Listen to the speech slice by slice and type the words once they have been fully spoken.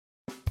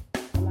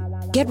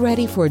Get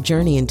ready for a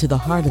journey into the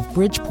heart of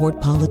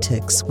Bridgeport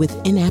politics with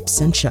In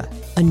Absentia,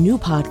 a new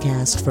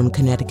podcast from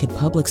Connecticut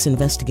Public's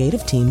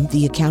investigative team,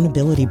 The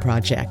Accountability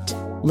Project.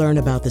 Learn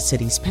about the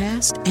city's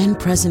past and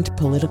present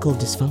political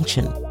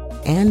dysfunction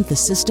and the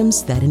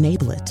systems that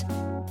enable it.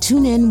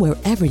 Tune in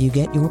wherever you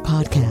get your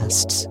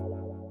podcasts.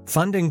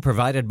 Funding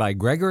provided by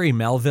Gregory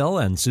Melville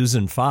and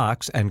Susan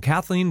Fox and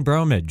Kathleen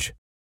Bromage.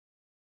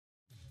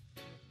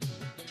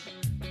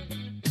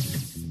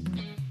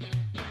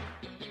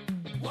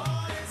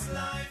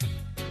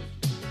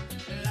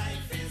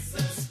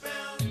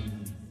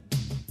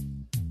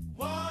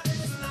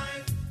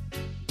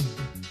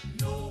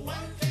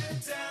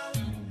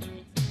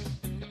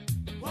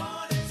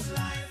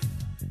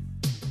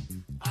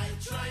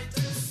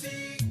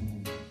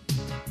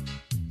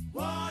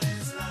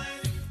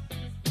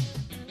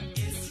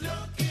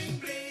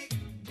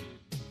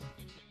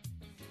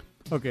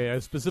 Okay, I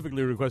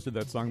specifically requested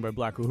that song by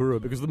Black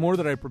Uhuru because the more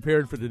that I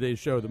prepared for today's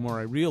show, the more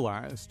I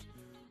realized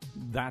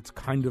that's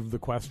kind of the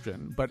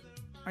question. But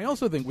I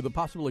also think, with the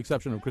possible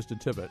exception of Krista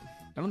Tippett,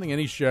 I don't think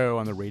any show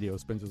on the radio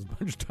spends as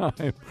much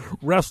time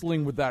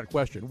wrestling with that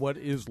question. What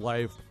is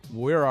life?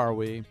 Where are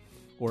we?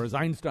 Or as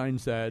Einstein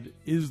said,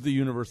 is the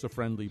universe a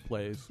friendly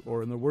place?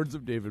 Or in the words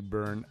of David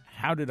Byrne,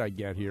 how did I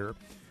get here?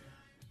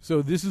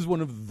 So this is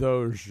one of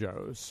those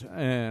shows,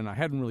 and I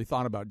hadn't really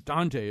thought about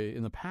Dante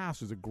in the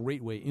past as a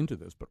great way into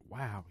this, but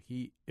wow,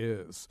 he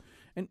is.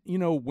 And, you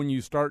know, when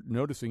you start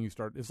noticing,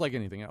 it's like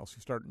anything else.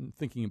 You start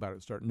thinking about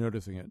it, start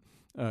noticing it.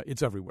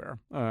 It's everywhere.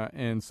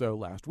 And so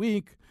last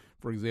week,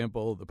 for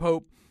example, the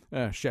Pope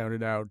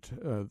shouted out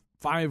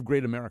five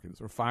great Americans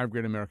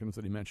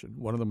that he mentioned.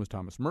 One of them was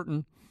Thomas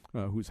Merton,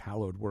 whose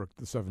hallowed work,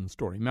 The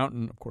Seven-Story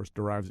Mountain, of course,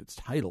 derives its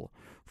title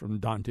from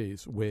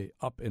Dante's way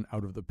up and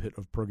out of the pit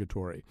of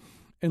purgatory.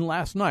 And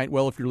last night,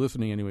 well, if you're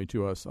listening anyway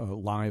to us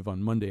live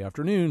on Monday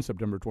afternoon,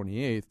 September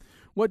 28th,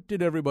 what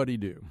did everybody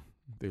do?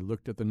 They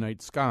looked at the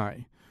night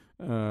sky,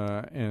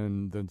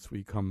 and then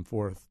we came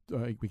forth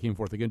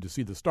again to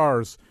see the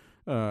stars.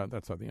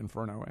 That's how the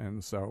Inferno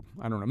ends. So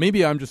I don't know.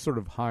 Maybe I'm just sort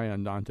of high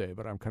on Dante,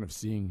 but I'm kind of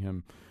seeing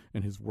him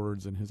and his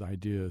words and his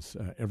ideas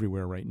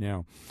everywhere right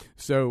now.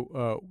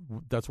 So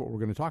that's what we're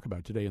going to talk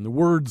about today. And the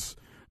words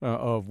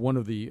of one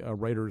of the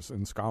writers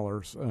and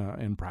scholars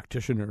and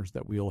practitioners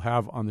that we'll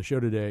have on the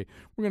show today,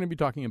 we're going to be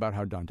talking about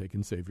how Dante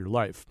can save your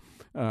life.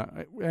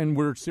 And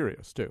we're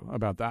serious, too,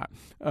 about that.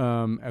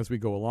 As we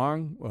go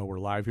along, we're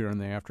live here in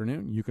the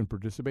afternoon. You can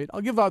participate.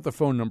 I'll give out the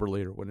phone number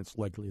later when it's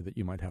likely that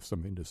you might have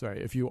something to say.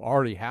 If you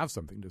already have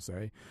something to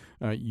say,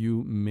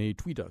 you may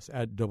tweet us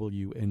at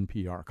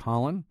WNPR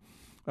Colin.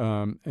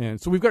 And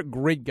so we've got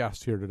great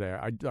guests here today.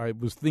 I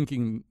was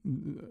thinking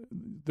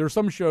there are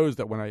some shows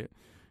that when I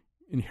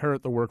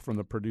inherit the work from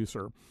the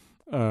producer,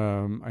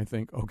 I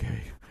think,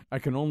 okay, I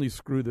can only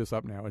screw this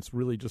up now. It's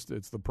really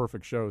it's the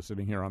perfect show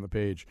sitting here on the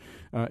page.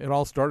 It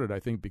all started, I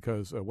think,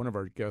 because one of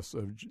our guests,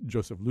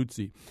 Joseph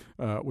Luzzi,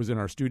 was in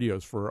our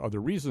studios for other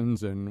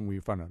reasons, and we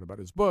found out about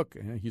his book.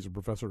 He's a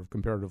professor of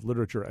comparative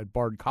literature at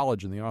Bard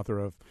College and the author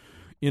of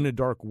In a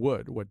Dark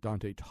Wood, What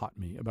Dante Taught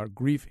Me, about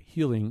grief,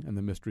 healing, and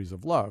the mysteries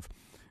of love.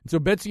 And so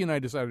Betsy and I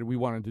decided we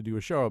wanted to do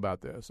a show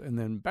about this. And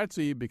then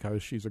Betsy,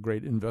 because she's a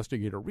great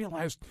investigator,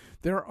 realized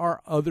there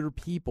are other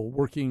people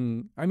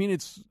working. I mean,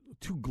 it's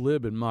too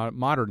glib and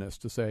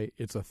modernist to say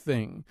it's a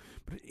thing,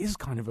 but it is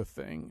kind of a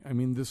thing. I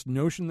mean, this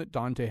notion that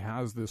Dante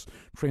has this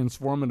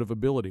transformative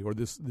ability, or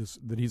this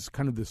that he's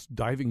kind of this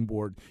diving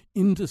board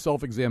into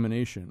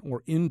self-examination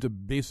or into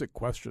basic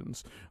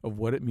questions of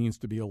what it means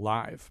to be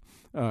alive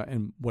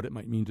and what it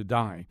might mean to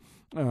die.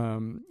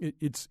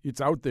 It's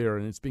out there,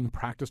 and it's being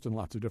practiced in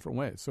lots of different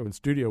ways. So in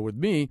studio with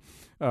me,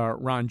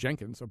 Ron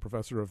Jenkins, a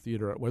professor of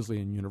theater at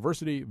Wesleyan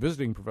University,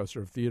 visiting professor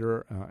of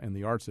theater and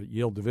the arts at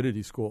Yale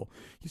Divinity School.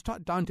 He's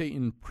taught Dante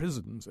in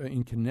prisons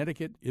in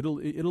Connecticut,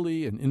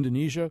 Italy, and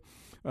Indonesia.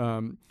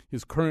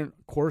 His current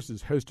course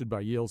is hosted by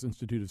Yale's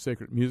Institute of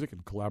Sacred Music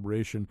in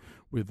collaboration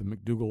with the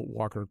McDougall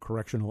Walker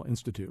Correctional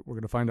Institute. We're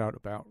going to find out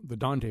about the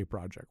Dante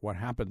Project, what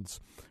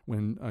happens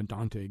when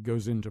Dante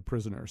goes into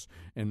prisoners.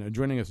 And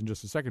joining us in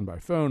just a second by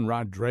phone,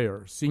 Rod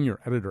Dreher, senior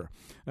editor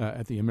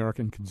at the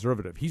American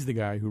Conservative. He's the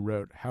guy who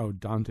wrote How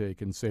Dante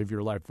Can Save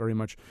Your Life, very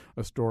much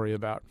a story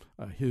about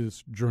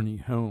his journey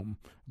home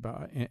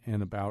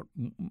and about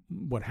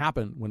what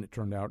happened when it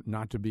turned out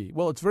not to be.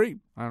 Well, it's very,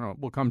 I don't know,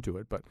 we'll come to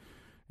it, but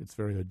it's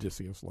very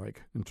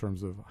Odysseus-like in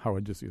terms of how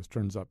Odysseus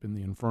turns up in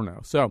the Inferno.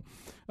 So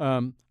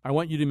I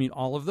want you to meet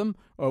all of them.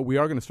 We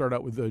are going to start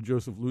out with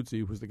Joseph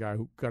Luzzi, who's the guy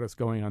who got us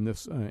going on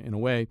this in a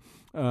way.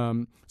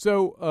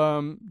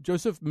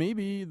 Joseph,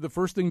 maybe the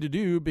first thing to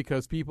do,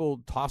 because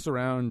people toss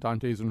around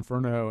Dante's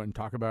Inferno and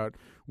talk about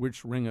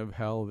which ring of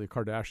hell the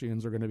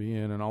Kardashians are going to be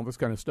in and all this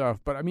kind of stuff.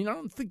 But, I mean, I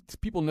don't think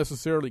people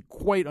necessarily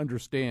quite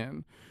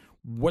understand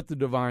what the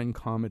Divine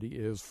Comedy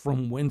is,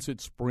 from whence it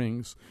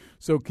springs.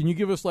 So can you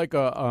give us like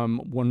a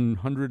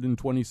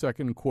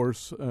 120-second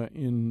course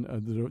in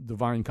the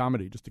Divine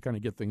Comedy, just to kind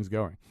of get things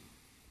going?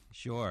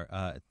 Sure.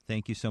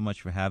 Thank you so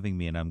much for having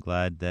me, and I'm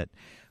glad that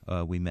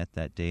we met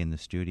that day in the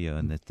studio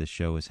and that the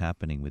show is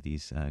happening with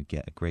these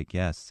great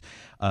guests.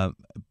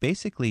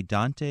 Basically,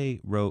 Dante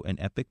wrote an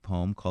epic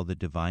poem called the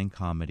Divine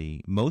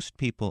Comedy. Most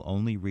people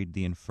only read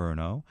the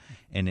Inferno,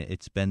 and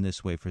it's been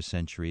this way for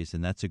centuries,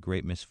 and that's a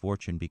great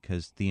misfortune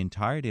because the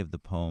entirety of the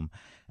poem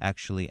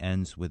actually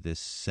ends with this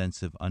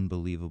sense of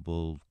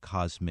unbelievable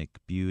cosmic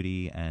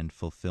beauty and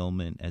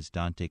fulfillment as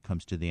Dante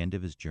comes to the end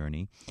of his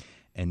journey.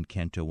 In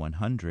Canto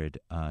 100,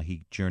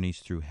 he journeys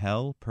through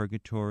hell,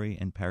 purgatory,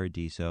 and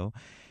paradiso,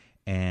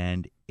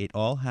 and it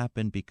all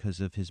happened because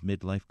of his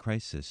midlife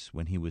crisis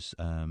when he was,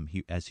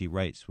 as he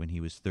writes, when he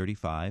was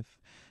 35,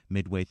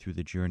 midway through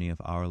the journey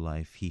of our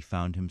life, he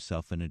found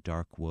himself in a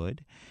dark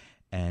wood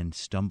and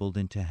stumbled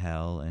into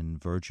hell,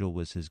 and Virgil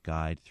was his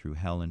guide through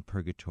hell and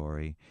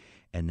purgatory,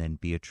 and then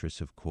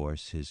Beatrice, of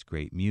course, his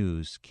great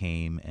muse,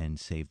 came and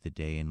saved the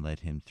day and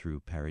led him through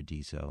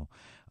paradiso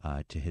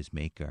to his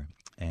maker.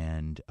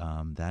 And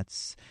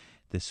that's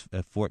this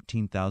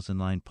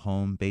 14,000-line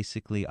poem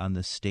basically on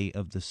the state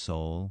of the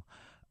soul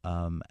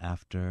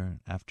after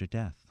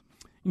death.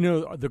 You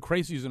know, the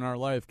crises in our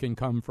life can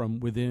come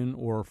from within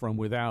or from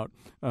without,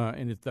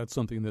 and that's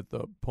something that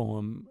the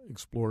poem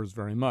explores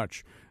very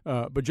much.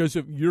 But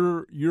Joseph,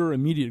 your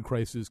immediate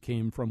crisis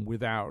came from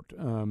without.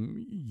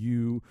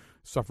 You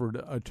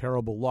suffered a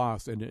terrible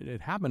loss, and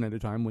it happened at a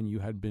time when you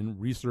had been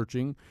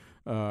researching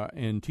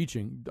and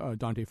teaching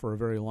Dante for a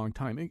very long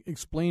time.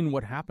 Explain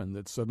what happened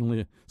that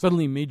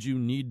suddenly made you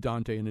need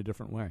Dante in a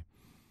different way.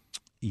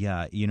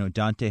 Yeah,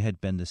 Dante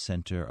had been the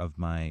center of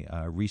my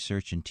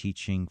research and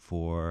teaching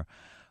for,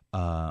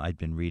 I'd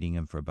been reading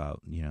him for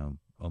about,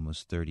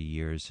 almost 30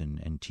 years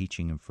and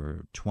teaching him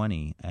for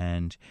 20.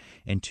 And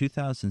in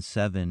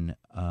 2007,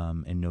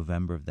 in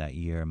November of that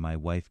year, my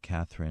wife,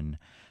 Catherine,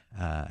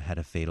 had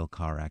a fatal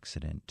car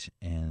accident.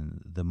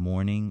 And the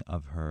morning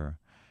of her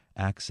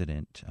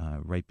accident,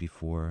 right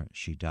before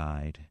she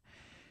died,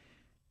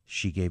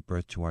 she gave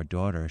birth to our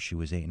daughter. She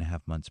was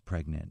 8.5 months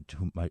pregnant.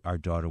 Our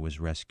daughter was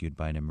rescued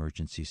by an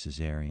emergency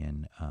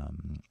cesarean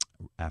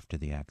after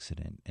the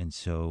accident. And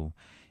so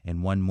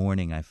in one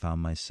morning, I found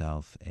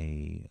myself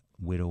a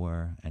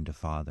widower and a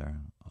father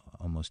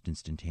almost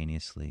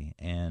instantaneously.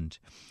 And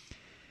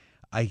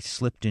I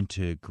slipped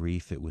into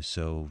grief. It was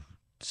so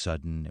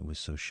sudden. It was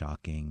so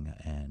shocking.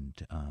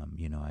 And,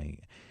 I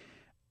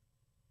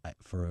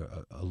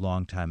for a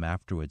long time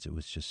afterwards, it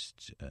was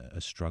just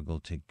a struggle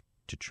to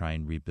try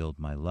and rebuild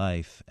my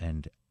life.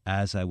 And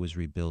as I was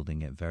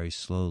rebuilding it very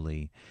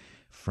slowly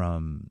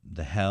from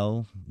the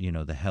hell,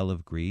 the hell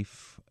of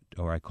grief,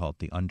 or I call it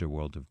the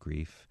underworld of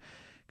grief,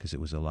 because it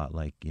was a lot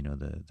like,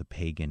 the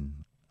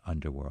pagan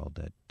underworld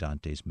that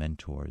Dante's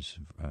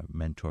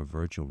mentor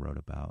Virgil wrote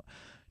about,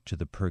 to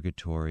the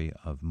purgatory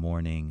of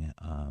mourning.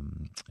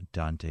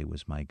 Dante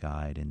was my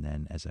guide. And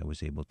then as I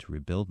was able to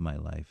rebuild my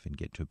life and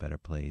get to a better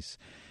place,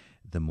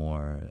 the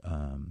more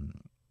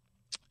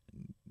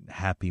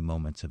happy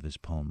moments of his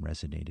poem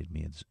resonated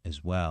me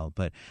as well.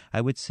 But I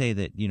would say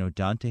that,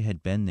 Dante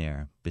had been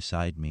there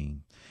beside me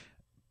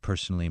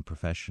personally and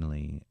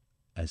professionally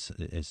as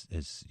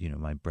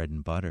my bread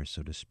and butter,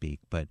 so to speak.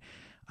 But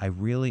I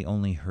really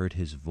only heard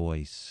his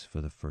voice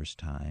for the first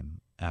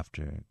time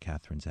after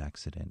Catherine's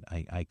accident.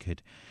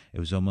 It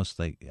was almost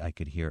like I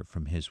could hear it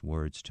from his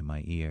words to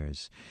my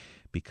ears,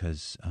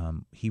 because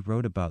he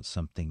wrote about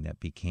something that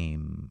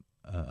became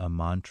a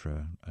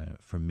mantra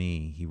for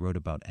me. He wrote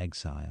about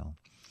exile.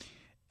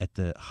 At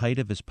the height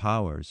of his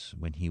powers,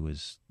 when he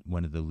was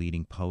one of the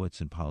leading poets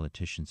and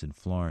politicians in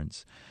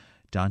Florence,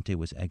 Dante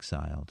was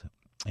exiled,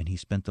 and he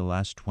spent the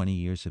last 20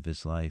 years of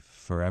his life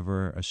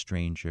forever a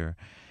stranger,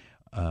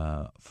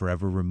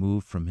 forever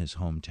removed from his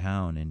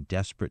hometown and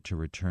desperate to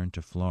return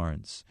to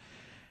Florence.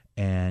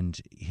 And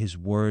his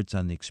words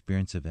on the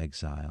experience of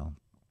exile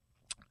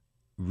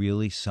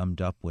really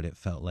summed up what it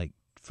felt like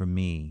for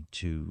me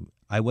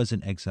I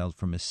wasn't exiled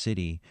from a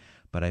city,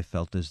 but I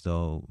felt as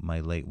though my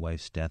late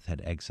wife's death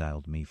had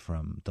exiled me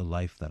from the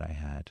life that I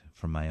had,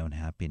 from my own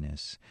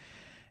happiness.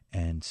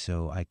 And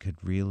so I could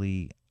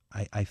really,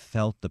 I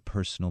felt the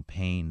personal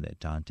pain that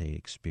Dante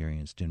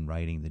experienced in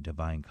writing the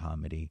Divine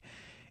Comedy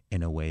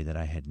in a way that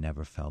I had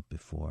never felt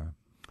before.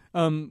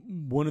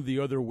 One of the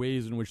other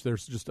ways in which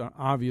there's just an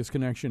obvious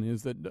connection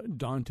is that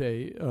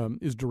Dante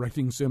is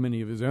directing so many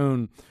of his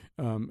own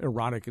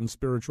erotic and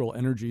spiritual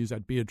energies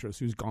at Beatrice,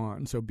 who's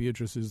gone. So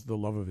Beatrice is the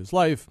love of his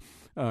life.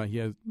 He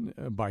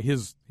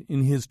has,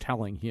 in his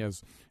telling, he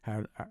has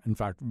had, in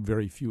fact,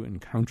 very few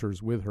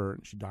encounters with her,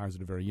 and she dies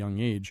at a very young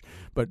age.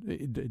 But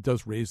it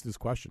does raise this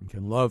question: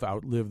 can love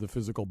outlive the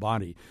physical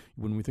body?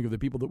 When we think of the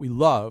people that we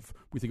love,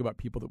 we think about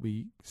people that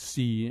we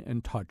see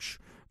and touch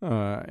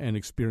and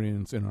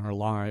experience in our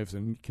lives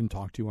and can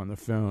talk to on the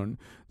phone.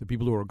 The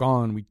people who are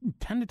gone, we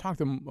tend to talk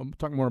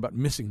more about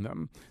missing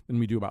them than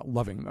we do about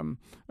loving them.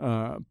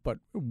 But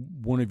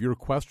one of your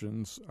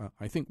questions,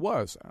 I think,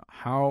 was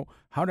how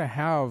to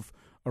have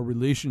a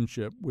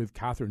relationship with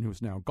Catherine, who is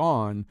now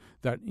gone,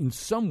 that in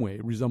some way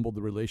resembled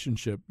the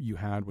relationship you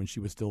had when she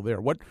was still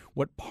there.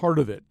 What part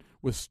of it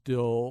was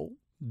still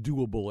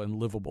doable and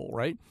livable,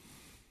 right?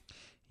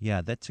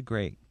 Yeah, that's a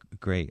great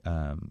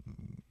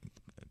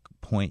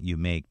point you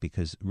make,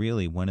 because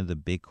really one of the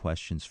big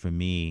questions for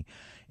me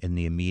in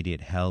the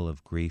immediate hell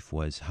of grief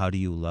was, how do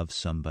you love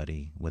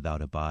somebody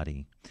without a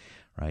body?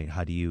 Right?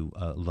 How do you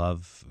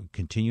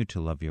continue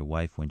to love your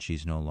wife when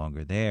she's no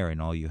longer there,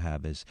 and all you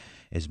have is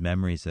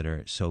memories that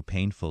are so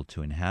painful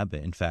to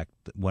inhabit? In fact,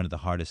 one of the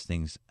hardest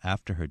things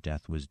after her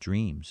death was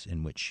dreams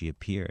in which she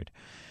appeared,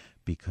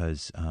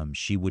 because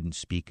she wouldn't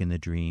speak in the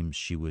dreams.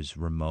 She was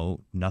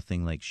remote,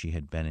 nothing like she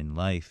had been in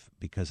life,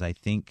 because I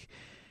think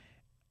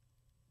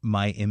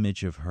my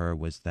image of her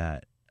was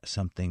that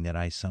something that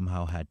I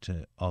somehow had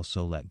to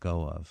also let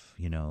go of,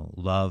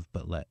 love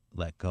but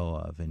let go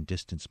of and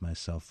distance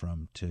myself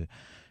from to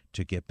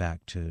get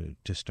back to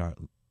start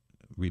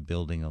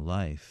rebuilding a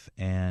life.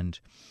 And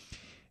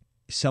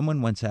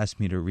someone once asked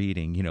me to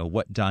reading,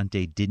 what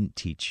Dante didn't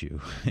teach you.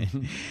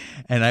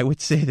 And I would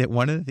say that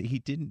he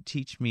didn't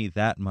teach me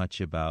that much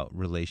about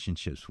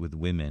relationships with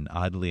women,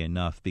 oddly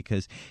enough,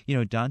 because,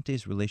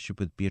 Dante's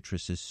relationship with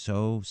Beatrice is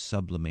so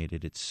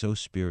sublimated. It's so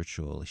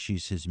spiritual.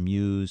 She's his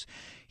muse.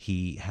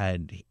 He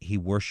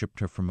worshipped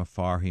her from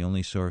afar. He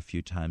only saw her a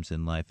few times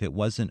in life. It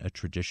wasn't a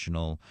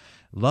traditional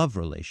love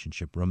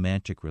relationship,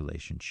 romantic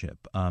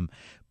relationship.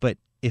 But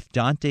if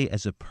Dante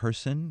as a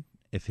person,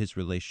 if his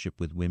relationship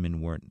with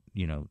women weren't,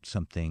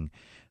 something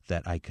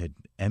that I could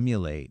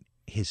emulate,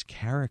 his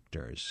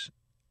characters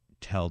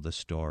tell the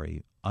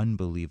story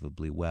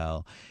unbelievably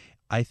well.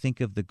 I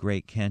think of the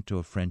great canto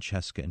of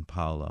Francesca and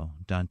Paolo,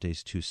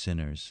 Dante's two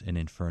sinners in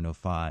Inferno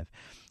 5,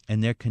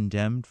 and they're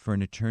condemned for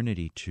an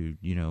eternity to,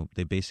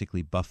 they're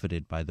basically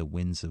buffeted by the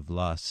winds of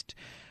lust.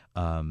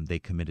 They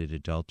committed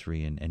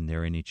adultery, and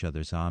they're in each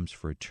other's arms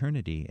for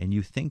eternity. And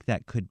you think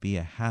that could be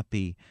a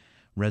happy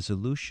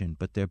resolution,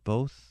 but they're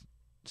both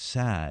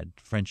sad.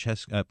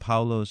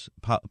 Paolo's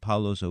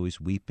always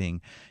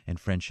weeping, and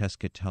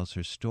Francesca tells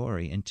her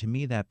story. And to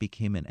me, that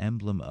became an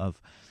emblem of,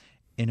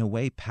 in a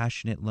way,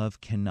 passionate love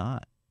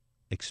cannot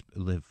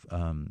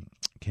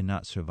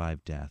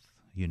survive death.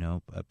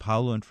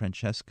 Paolo and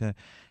Francesca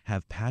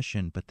have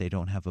passion, but they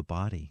don't have a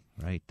body.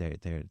 Right?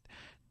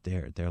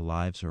 Their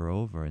lives are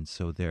over, and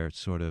so they're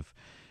sort of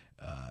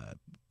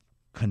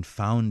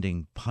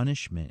confounding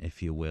punishment,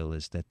 if you will,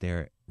 is that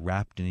they're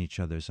wrapped in each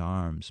other's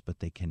arms, but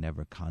they can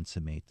never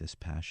consummate this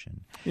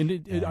passion.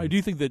 And I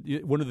do think that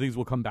one of the things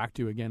we'll come back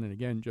to again and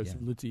again, Joseph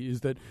Luzzi, is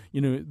that,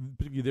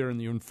 particularly there in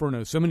the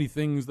Inferno, so many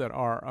things that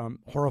are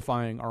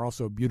horrifying are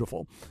also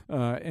beautiful.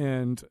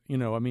 And,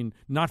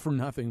 not for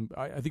nothing,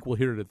 I think we'll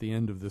hear it at the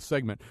end of this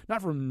segment,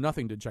 not for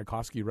nothing did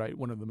Tchaikovsky write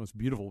one of the most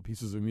beautiful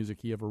pieces of music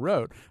he ever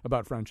wrote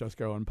about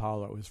Francesco and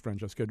Paolo, his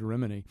Francesco da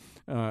Rimini.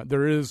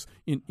 There is,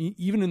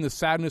 even in the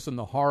sadness and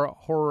the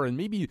horror and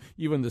maybe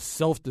even the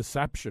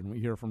self-deception we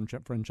hear from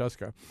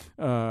Francesca,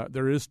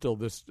 there is still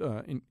this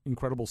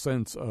incredible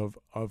sense of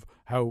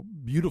how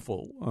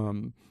beautiful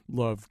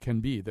love can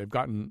be. They've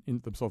gotten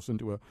themselves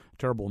into a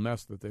terrible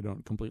mess that they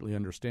don't completely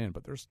understand,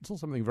 but there's still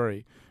something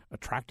very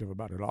attractive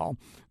about it all.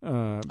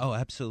 Oh,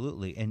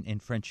 absolutely.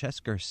 And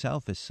Francesca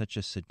herself is such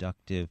a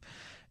seductive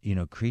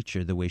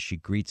creature. The way she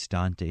greets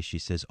Dante, she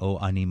says, "O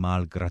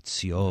animal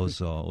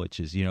grazioso," which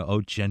is,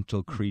 "O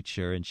gentle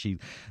creature." And she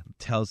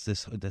tells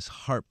this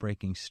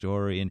heartbreaking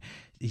story. And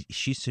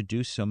she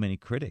seduced so many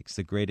critics.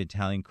 The great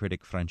Italian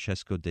critic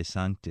Francesco De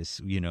Sanctis,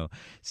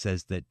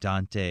 says that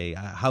Dante,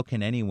 how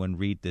can anyone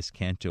read this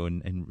canto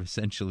and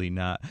essentially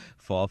not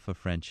fall for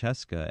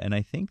Francesca? And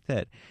I think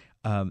that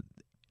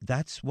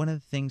that's one of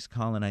the things,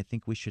 Colin, I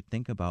think we should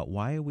think about.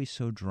 Why are we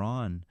so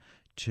drawn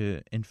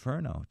to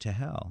Inferno, to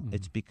hell? Mm-hmm.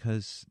 It's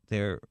because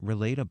they're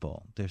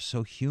relatable. They're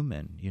so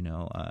human,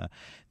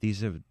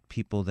 These are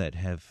people that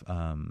have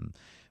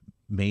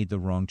made the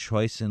wrong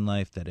choice in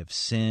life, that have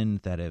sinned,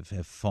 that have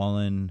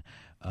fallen,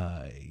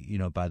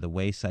 by the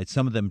wayside.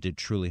 Some of them did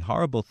truly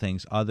horrible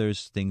things,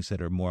 others things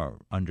that are more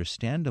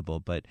understandable.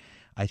 But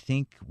I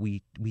think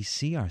we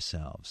see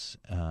ourselves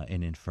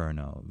in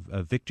Inferno.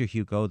 Victor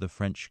Hugo, the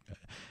French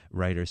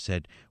writer,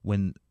 said,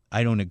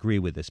 I don't agree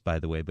with this, by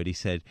the way, but he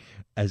said,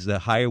 as the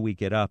higher we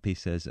get up, he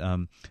says,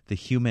 the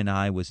human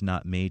eye was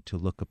not made to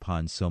look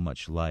upon so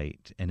much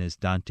light. And as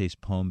Dante's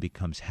poem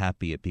becomes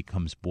happy, it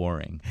becomes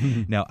boring.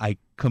 Now, I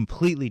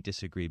completely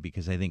disagree,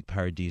 because I think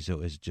Paradiso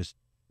is just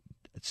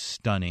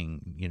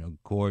stunning,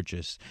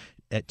 gorgeous.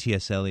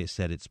 T.S. Eliot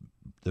said it's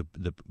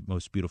the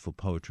most beautiful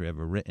poetry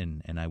ever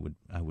written, and I would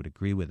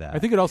agree with that. I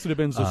think it also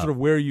depends on sort of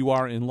where you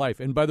are in life.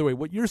 And by the way,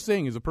 what you're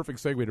saying is a perfect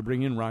segue to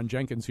bring in Ron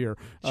Jenkins here.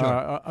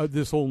 Sure.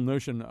 This whole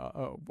notion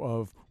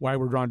of why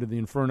we're drawn to the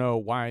Inferno,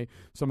 why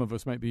some of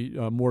us might be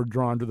more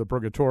drawn to the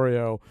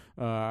Purgatorio.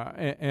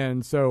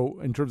 And so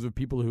in terms of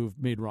people who've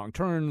made wrong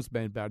turns,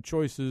 made bad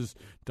choices,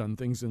 done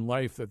things in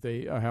life that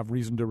they have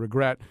reason to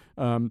regret,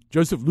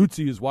 Joseph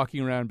Luzzi is walking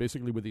around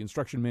basically with the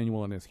instruction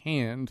manual in his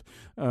hand.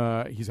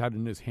 He's had it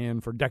in his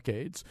hand for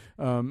decades.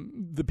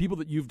 The people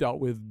that you've dealt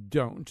with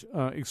don't.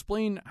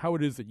 Explain how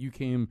it is that you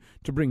came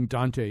to bring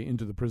Dante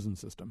into the prison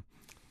system.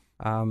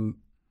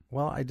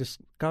 Well, I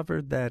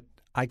discovered that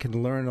I could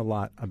learn a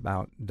lot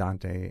about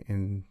Dante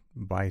in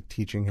by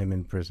teaching him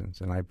in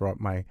prisons, and I brought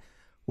my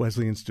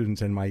Wesleyan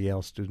students and my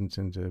Yale students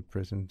into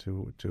prison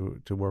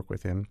to work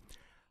with him,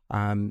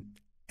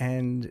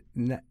 and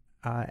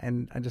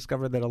I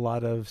discovered that a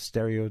lot of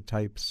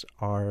stereotypes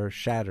are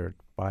shattered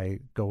by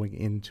going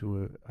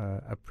into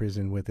a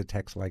prison with a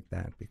text like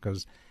that,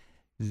 because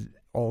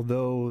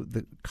although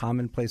the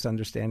commonplace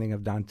understanding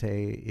of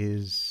Dante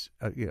is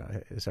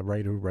a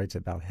writer who writes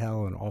about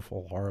hell and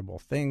awful, horrible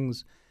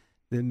things,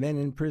 the men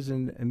in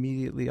prison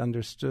immediately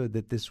understood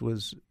that this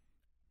was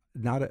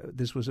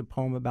a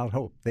poem about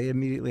hope. They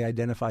immediately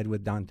identified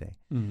with Dante.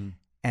 Mm-hmm.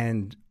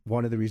 And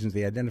one of the reasons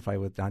they identify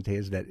with Dante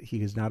is that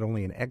he is not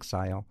only in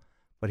exile,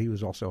 but he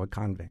was also a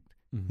convict.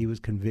 Mm-hmm. He was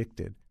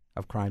convicted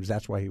of crimes.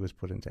 That's why he was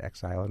put into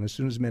exile. And as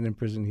soon as men in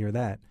prison hear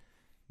that,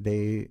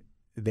 they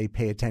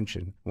pay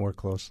attention more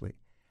closely.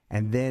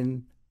 And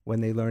then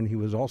when they learn he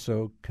was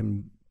also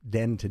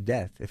condemned to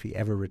death if he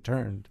ever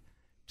returned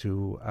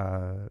to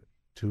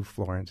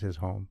Florence, his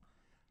home,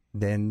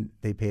 then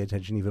they pay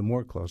attention even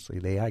more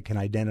closely. I can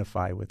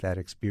identify with that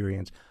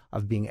experience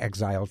of being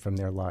exiled from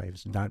their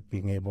lives, not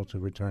being able to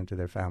return to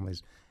their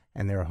families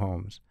and their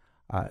homes.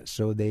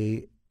 So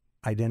they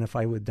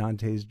identify with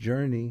Dante's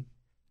journey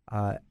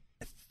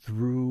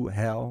through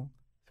hell,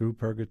 through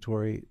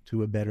purgatory,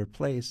 to a better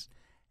place,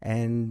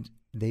 and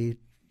they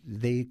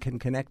can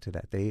connect to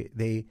that.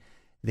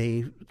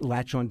 They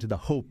latch on to the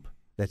hope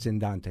that's in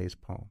Dante's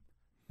poem.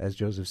 As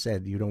Joseph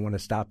said, you don't want to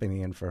stop in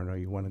the inferno.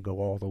 You want to go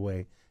all the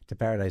way to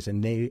paradise.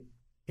 And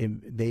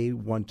they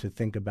want to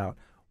think about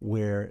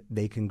where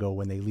they can go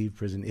when they leave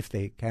prison, if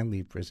they can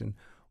leave prison,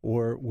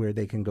 or where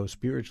they can go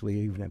spiritually,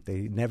 even if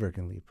they never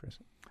can leave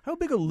prison. How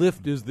big a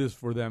lift is this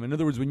for them? In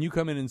other words, when you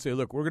come in and say,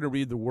 look, we're going to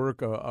read the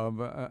work of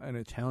an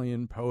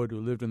Italian poet who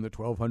lived in the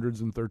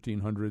 1200s and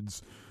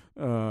 1300s,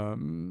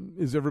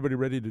 is everybody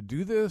ready to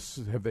do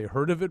this? Have they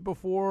heard of it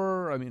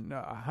before? I mean,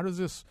 how does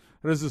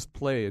this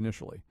play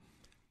initially?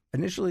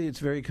 Initially, it's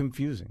very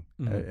confusing.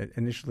 Mm-hmm.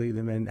 Initially,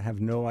 the men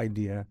have no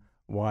idea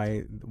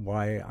why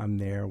I'm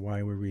there,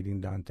 why we're reading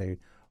Dante,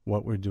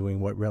 what we're doing,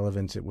 what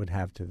relevance it would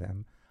have to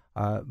them.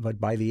 But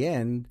by the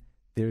end,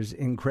 there's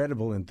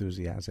incredible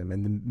enthusiasm,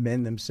 and the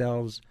men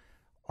themselves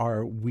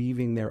are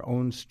weaving their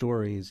own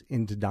stories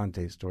into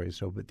Dante's stories.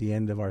 So at the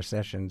end of our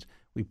sessions,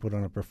 we put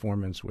on a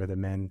performance where the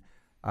men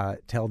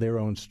tell their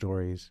own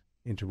stories,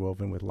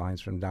 interwoven with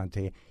lines from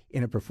Dante,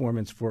 in a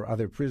performance for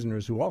other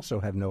prisoners who also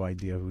have no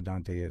idea who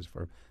Dante is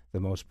for the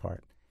most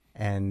part.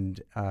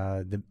 And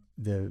the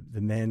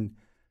men,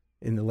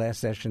 in the last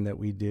session that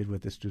we did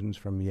with the students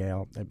from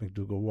Yale at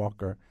McDougall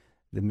Walker,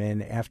 the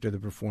men, after the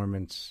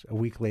performance, a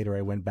week later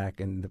I went back,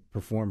 and the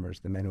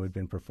performers, the men who had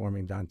been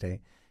performing Dante,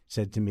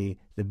 said to me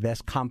the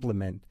best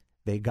compliment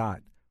they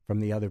got from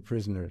the other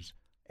prisoners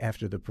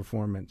after the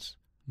performance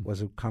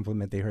was a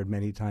compliment they heard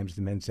many times.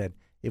 The men said,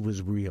 it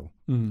was real.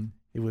 Mm-hmm.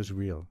 It was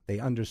real. They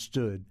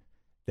understood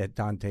that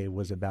Dante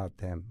was about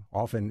them.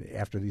 Often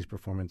after these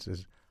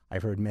performances,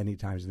 I've heard many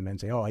times the men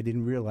say, I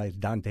didn't realize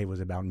Dante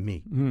was about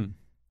me.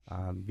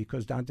 Mm-hmm.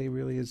 Because Dante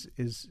really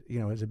is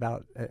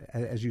about,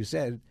 as you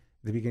said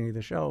at the beginning of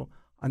the show,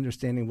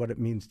 understanding what it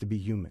means to be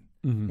human.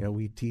 Mm-hmm.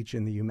 We teach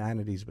in the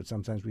humanities, but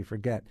sometimes we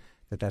forget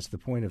that that's the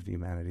point of the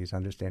humanities,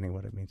 understanding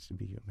what it means to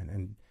be human.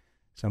 And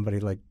somebody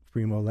like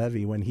Primo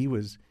Levi, when he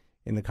was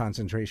in the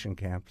concentration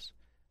camps,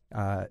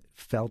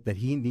 felt that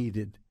he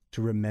needed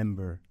to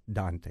remember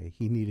Dante.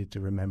 He needed to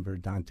remember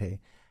Dante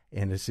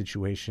in a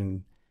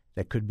situation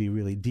that could be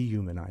really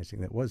dehumanizing,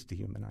 that was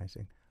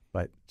dehumanizing.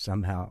 But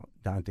somehow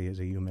Dante is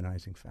a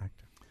humanizing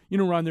factor.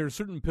 Ron, there are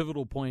certain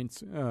pivotal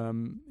points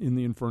in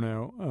the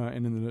Inferno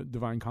and in the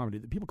Divine Comedy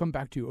that people come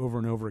back to over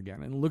and over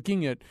again. And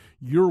looking at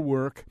your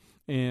work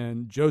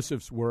and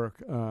Joseph's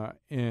work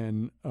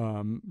and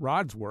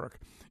Rod's work,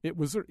 it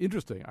was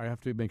interesting. I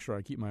have to make sure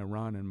I keep my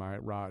Ron and my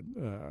Rod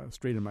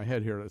straight in my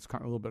head here. That's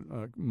kind of a little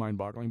bit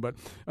mind-boggling. But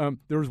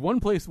there was one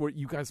place where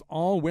you guys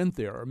all went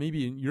there, or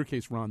maybe in your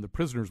case, Ron, the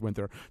prisoners went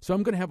there. So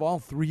I'm going to have all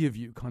three of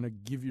you kind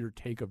of give your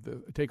take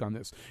on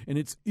this. And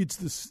it's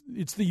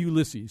the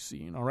Ulysses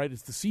scene, all right?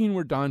 It's the scene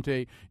where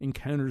Dante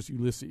encounters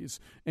Ulysses.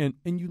 And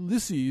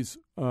Ulysses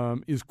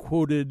is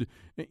quoted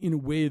in a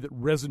way that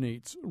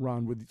resonates,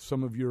 Ron, with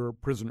some of your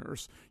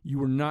prisoners. You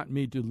were not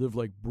made to live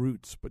like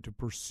brutes, but to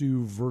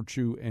pursue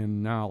virtue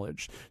and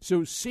knowledge.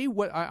 So say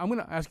what I'm going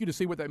to ask you to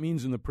say what that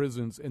means in the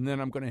prisons, and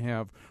then I'm going to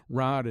have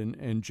Rod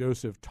and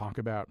Joseph talk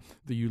about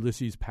the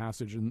Ulysses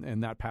passage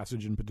and that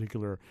passage in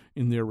particular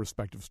in their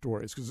respective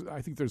stories, because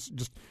I think there's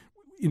just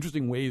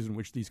interesting ways in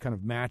which these kind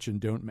of match and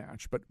don't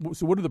match. But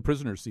so what do the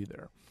prisoners see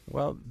there?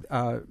 Well,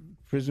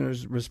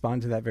 prisoners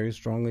respond to that very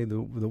strongly.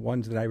 The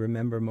ones that I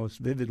remember most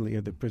vividly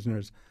are the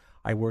prisoners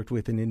I worked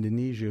with in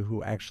Indonesia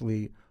who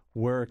actually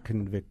were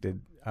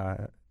convicted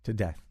to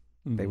death.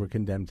 Mm-hmm. They were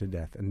condemned to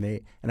death. And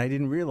I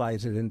didn't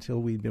realize it until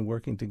we'd been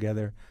working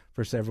together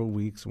for several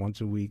weeks,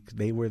 once a week.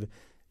 They were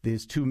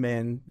these two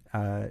men,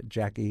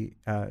 Andrew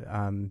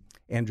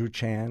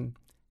Chan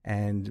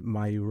and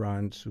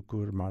Mayuran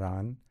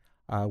Sukurmaran,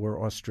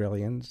 were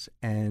Australians,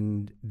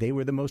 and they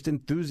were the most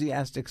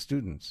enthusiastic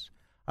students.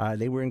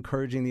 They were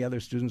encouraging the other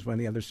students when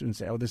the other students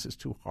said, "Oh, this is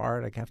too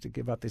hard. I have to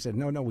give up." They said,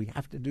 "No, we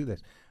have to do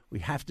this. We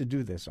have to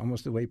do this."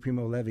 Almost the way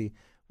Primo Levi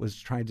was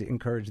trying to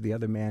encourage the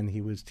other man he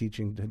was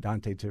teaching to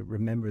Dante to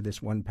remember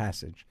this one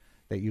passage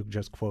that you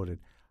just quoted.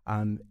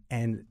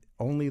 And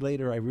only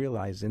later I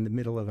realized in the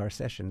middle of our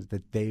sessions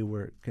that they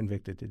were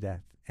convicted to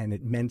death. And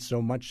it meant so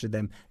much to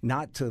them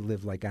not to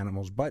live like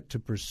animals, but to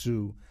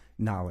pursue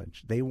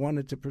knowledge. They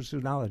wanted to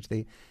pursue knowledge.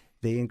 They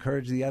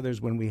encouraged the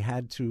others when we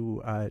had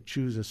to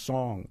choose a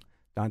song.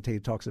 Dante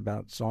talks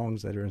about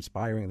songs that are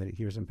inspiring that he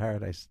hears in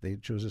Paradise. They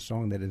chose a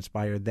song that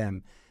inspired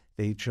them.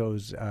 They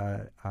chose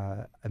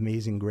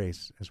Amazing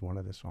Grace as one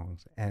of the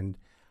songs. And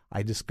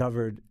I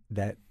discovered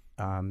that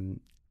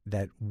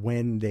that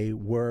when they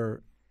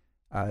were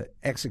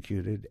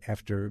executed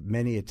after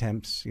many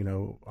attempts,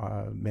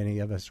 many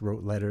of us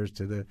wrote letters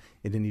to the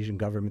Indonesian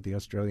government, the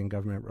Australian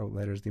government wrote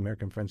letters, the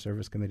American Friends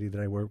Service Committee that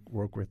I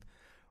work with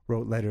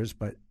wrote letters,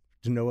 but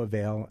to no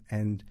avail.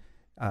 And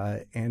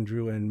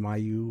Andrew and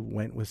Mayu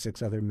went with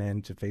 6 other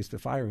men to face the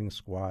firing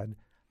squad.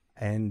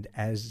 And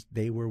as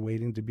they were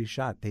waiting to be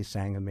shot, they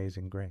sang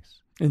Amazing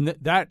Grace. And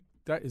that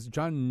is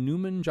John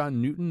Newton,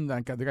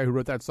 the guy who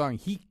wrote that song.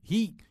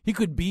 He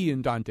could be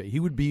in Dante. He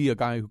would be a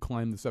guy who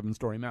climbed the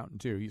 7-story mountain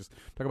too. He's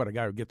talking about a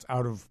guy who gets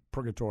out of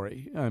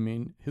purgatory. I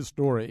mean, his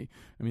story.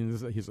 I mean,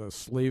 he's a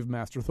slave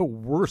master, the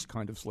worst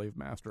kind of slave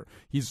master.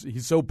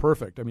 He's so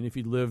perfect. I mean, if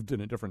he lived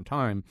in a different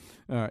time,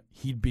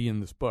 he'd be in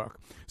this book.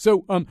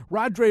 So,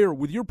 Rod Dreher,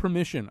 with your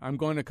permission, I'm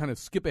going to kind of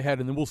skip ahead,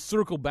 and then we'll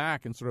circle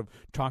back and sort of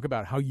talk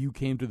about how you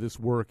came to this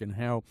work and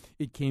how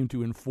it came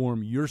to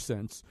inform your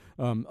sense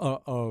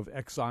of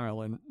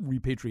exile and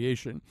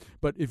repatriation.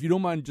 But if you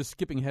don't mind just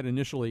skipping ahead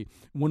initially,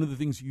 one of the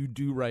things you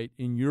do write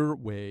in your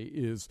way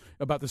is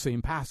about the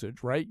same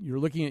passage, right? You're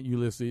looking at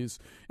Ulysses.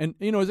 And,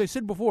 as I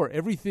said before,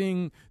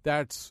 everything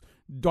that's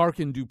dark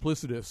and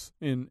duplicitous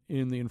in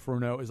the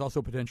Inferno is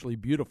also potentially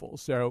beautiful.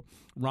 So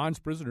Ron's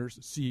prisoners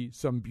see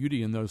some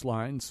beauty in those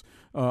lines,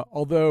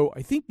 although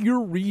I think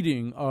your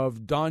reading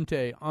of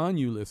Dante on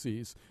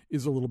Ulysses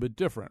is a little bit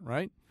different,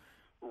 right?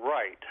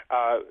 Right.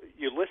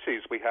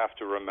 Ulysses, we have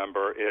to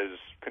remember, is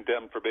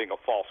condemned for being a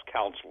false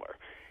counselor.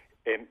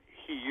 And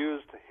he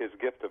used his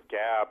gift of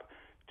gab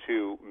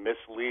to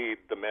mislead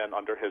the men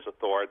under his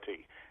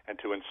authority and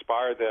to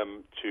inspire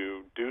them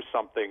to do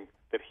something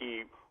that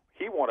he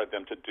wanted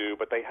them to do,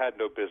 but they had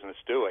no business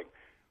doing.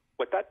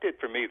 What that did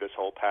for me, this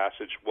whole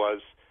passage, was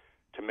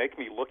to make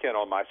me look in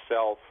on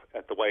myself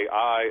at the way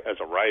I, as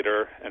a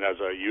writer and as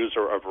a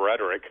user of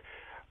rhetoric,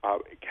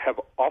 have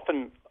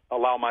often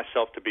allowed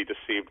myself to be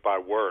deceived by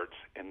words.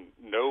 And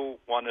no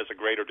one is a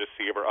greater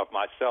deceiver of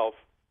myself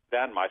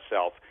than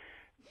myself.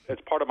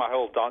 It's part of my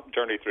whole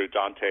journey through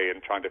Dante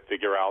and trying to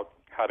figure out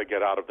how to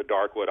get out of the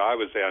dark wood I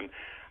was in.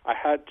 I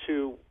had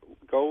to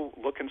go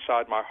look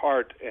inside my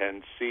heart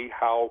and see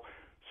how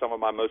some of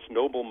my most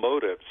noble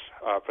motives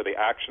for the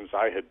actions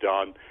I had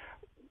done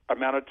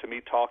amounted to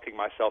me talking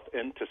myself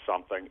into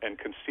something and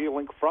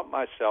concealing from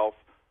myself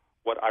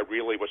what I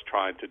really was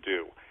trying to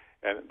do.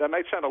 And that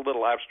may sound a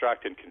little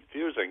abstract and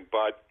confusing,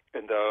 but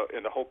in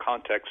the whole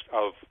context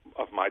of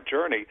my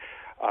journey,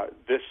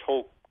 this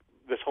whole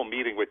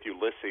meeting with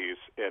Ulysses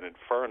in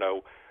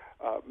Inferno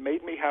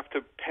made me have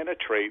to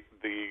penetrate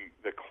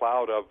the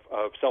cloud of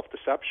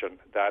self-deception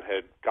that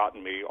had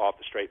gotten me off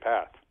the straight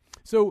path.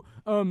 So,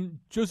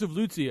 Joseph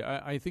Luzzi,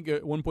 I think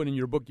at one point in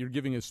your book you're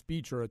giving a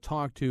speech or a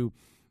talk to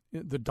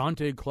the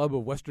Dante Club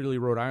of Westerly,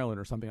 Rhode Island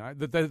or something.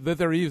 That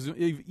there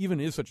even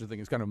is such a thing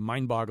is kind of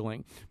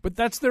mind-boggling. But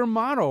that's their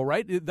motto,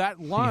 right? That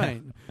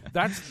line,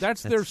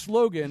 that's their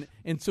slogan.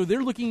 And so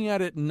they're looking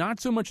at it not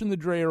so much in the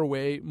Dreher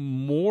way,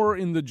 more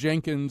in the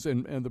Jenkins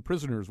and the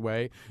Prisoners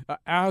way,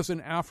 as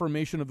an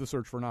affirmation of the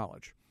search for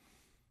knowledge.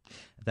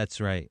 That's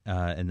right,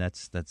 and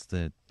that's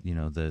the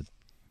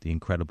the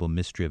incredible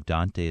mystery of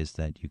Dante is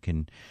that he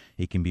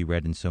can be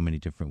read in so many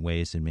different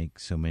ways and make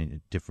so many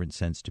different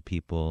sense to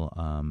people.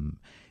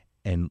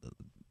 And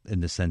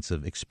in the sense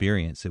of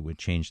experience, it would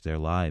change their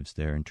lives,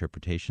 their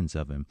interpretations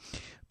of him.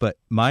 But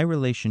my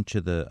relation to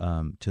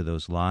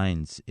those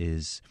lines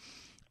is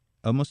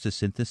almost a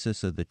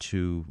synthesis of the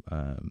two,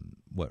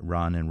 what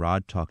Ron and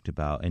Rod talked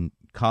about. And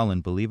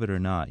Colin, believe it or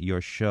not,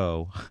 your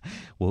show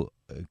will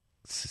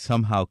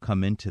somehow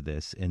come into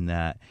this in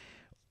that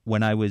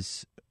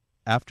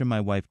after my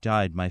wife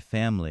died, my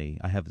family,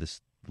 I have this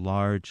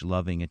large,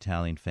 loving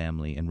Italian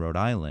family in Rhode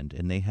Island,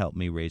 and they helped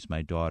me raise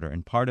my daughter.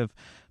 And part of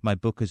my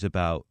book is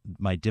about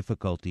my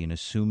difficulty in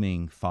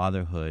assuming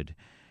fatherhood,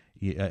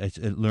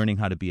 learning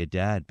how to be a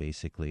dad,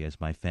 basically, as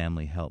my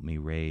family helped me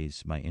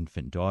raise my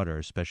infant daughter,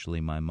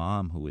 especially my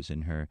mom, who was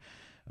in her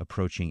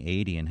approaching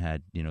 80 and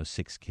had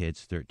 6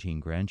 kids, 13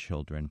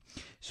 grandchildren.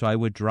 So I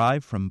would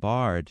drive from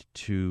Bard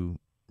to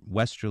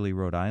Westerly,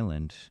 Rhode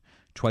Island,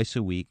 twice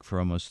a week for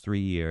almost 3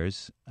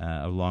 years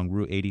along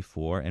Route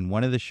 84. And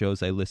one of the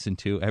shows I listened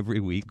to every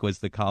week was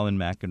the Colin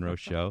McEnroe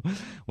Show,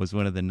 was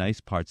one of the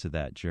nice parts of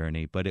that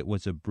journey. But it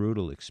was a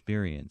brutal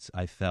experience.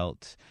 I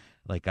felt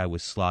like I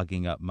was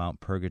slogging up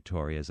Mount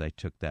Purgatory as I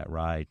took that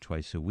ride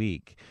twice a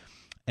week.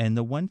 And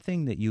the one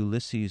thing that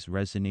Ulysses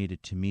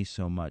resonated to me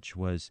so much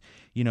was,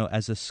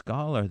 as a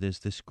scholar, there's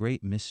this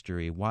great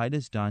mystery. Why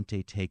does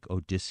Dante take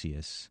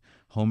Odysseus,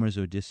 Homer's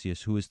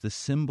Odysseus, who is the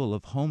symbol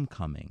of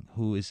homecoming,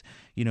 who's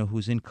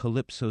in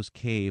Calypso's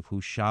cave,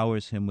 who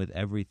showers him with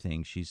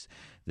everything? She's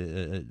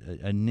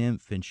a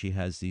nymph, and she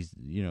has these,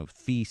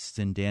 feasts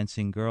and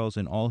dancing girls,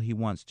 and all he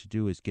wants to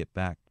do is get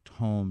back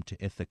home to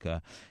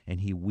Ithaca,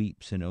 and he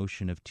weeps an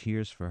ocean of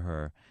tears for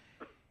her.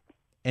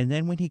 And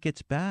then when he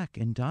gets back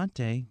in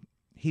Dante,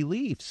 he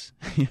leaves.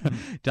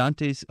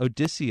 Dante's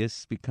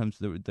Odysseus becomes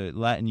the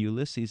Latin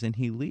Ulysses, and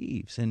he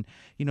leaves. And,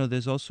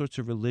 there's all sorts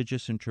of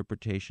religious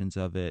interpretations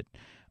of it.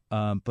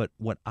 But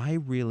what I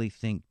really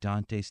think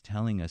Dante's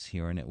telling us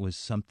here, and it was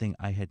something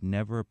I had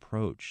never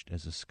approached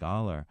as a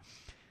scholar,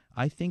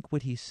 I think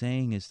what he's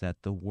saying is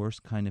that the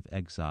worst kind of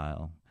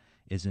exile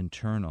is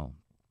internal,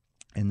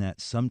 and that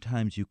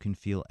sometimes you can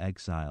feel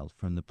exiled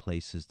from the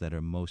places that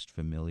are most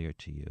familiar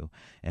to you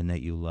and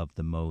that you love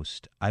the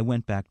most. I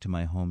went back to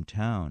my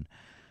hometown,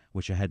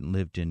 which I hadn't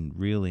lived in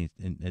really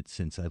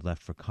since I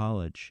left for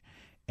college,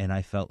 and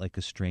I felt like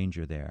a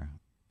stranger there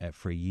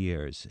for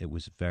years. It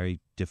was very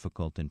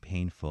difficult and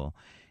painful.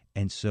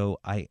 And so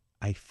I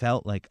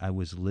felt like I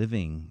was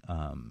living,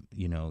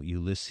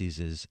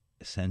 Ulysses'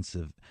 sense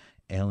of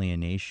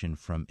alienation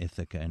from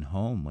Ithaca and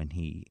home when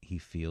he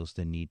feels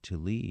the need to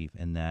leave,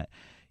 and that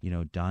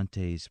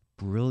Dante's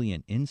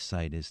brilliant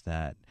insight is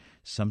that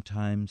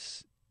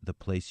sometimes the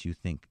place you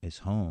think is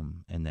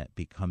home, and that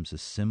becomes a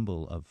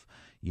symbol of,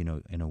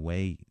 in a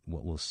way,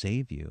 what will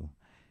save you,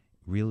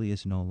 really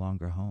is no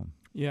longer home.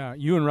 Yeah,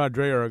 you and Rod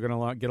Dreher are going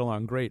to get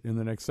along great in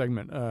the next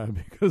segment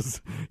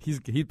because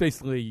he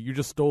basically, you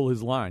just stole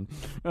his line.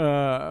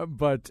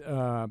 But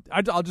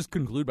I'll just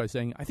conclude by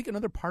saying I think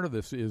another part of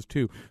this is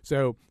too.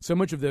 So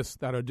much of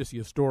that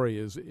Odysseus story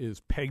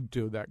is pegged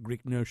to that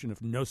Greek notion of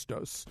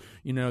nostos,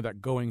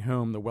 that going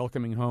home, the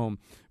welcoming home.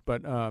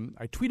 But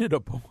I tweeted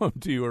a poem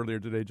to you earlier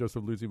today,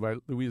 Joseph Luzzi, by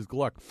Louise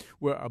Gluck,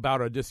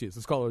 about Odysseus.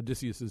 It's called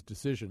Odysseus'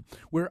 Decision,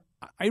 where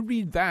I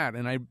read that,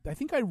 and I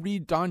think I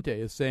read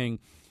Dante as saying,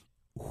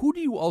 who do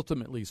you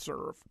ultimately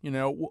serve?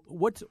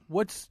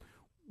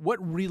 What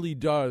really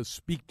does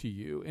speak to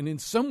you? And in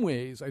some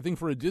ways, I think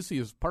for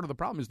Odysseus, part of the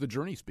problem is the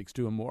journey speaks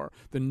to him more.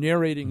 The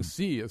narrating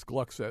sea, as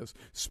Gluck says,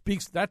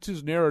 that's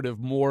his narrative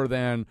more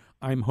than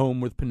I'm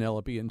home with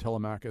Penelope and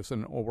Telemachus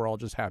and we're all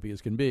just happy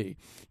as can be.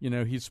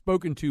 He's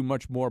spoken to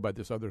much more by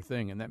this other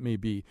thing, and that may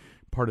be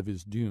part of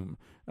his doom.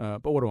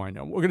 But what do I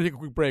know? We're going to take a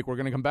quick break. We're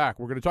going to come back.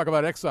 We're going to talk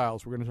about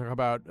exiles. We're going to talk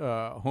about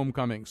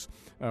homecomings.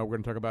 We're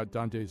going to talk about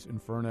Dante's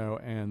Inferno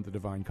and the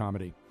Divine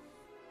Comedy.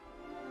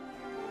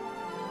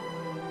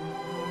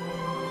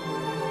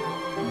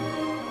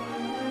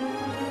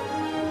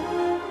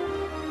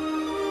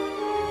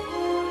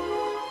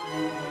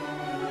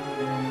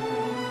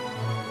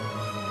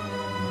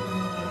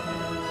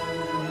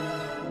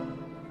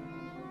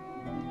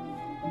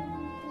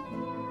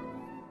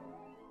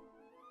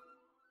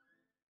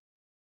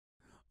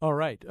 All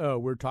right.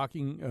 We're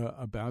talking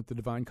about the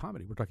Divine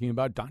Comedy. We're talking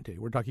about Dante.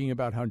 We're talking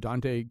about how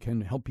Dante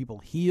can help people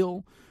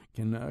heal,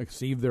 can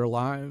save their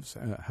lives,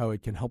 how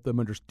it can help them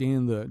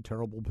understand the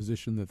terrible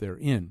position that they're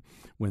in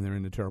when they're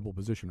in a terrible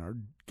position. Our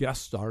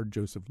guests are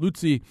Joseph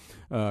Luzzi.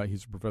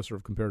 He's a professor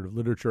of comparative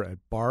literature at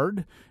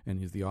Bard, and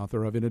he's the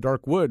author of In a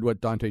Dark Wood,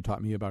 What Dante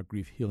Taught Me About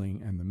Grief,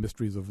 Healing, and the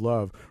Mysteries of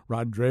Love.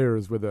 Rod Dreher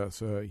is with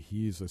us.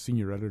 He's a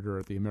senior editor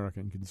at the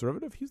American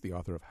Conservative. He's the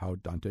author of How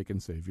Dante Can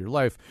Save Your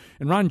Life.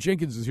 And Ron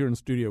Jenkins is here in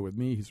studio with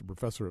me. He's a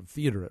professor of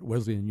theater at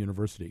Wesleyan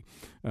University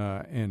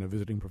and a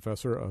visiting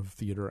professor of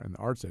theater and the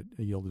arts at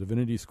Yale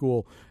Divinity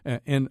School,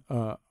 and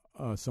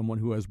someone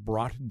who has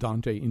brought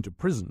Dante into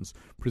prisons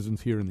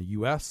here in the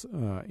U.S.,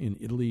 in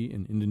Italy,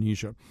 in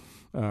Indonesia.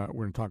 We're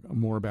going to talk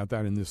more about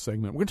that in this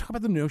segment. We're going to talk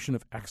about the notion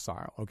of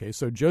exile. Okay,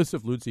 so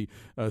Joseph Luzzi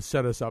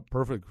set us up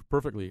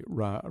perfectly,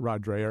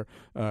 Rod Dreher.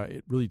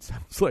 It really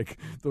sounds like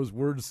those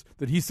words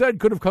that he said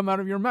could have come out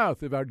of your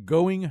mouth about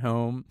going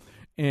home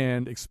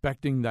and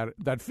expecting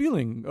that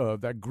feeling,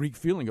 that Greek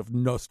feeling of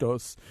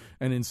nostos,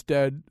 and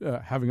instead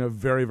having a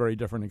very, very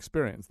different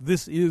experience.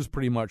 This is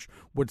pretty much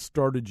what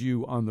started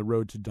you on the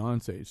road to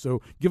Dante.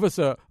 So give us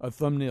a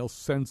thumbnail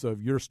sense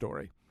of your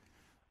story.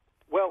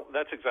 Well,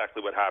 that's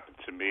exactly what happened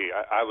to me.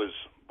 I was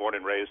born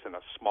and raised in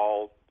a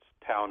small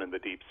town in the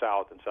deep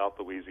south, in South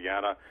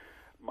Louisiana.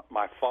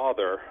 My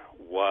father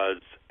was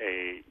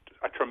a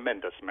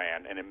tremendous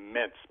man, an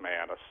immense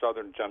man, a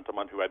Southern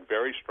gentleman who had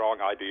very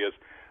strong ideas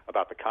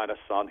about the kind of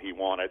son he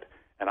wanted,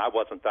 and I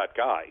wasn't that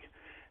guy.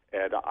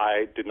 And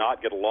I did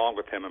not get along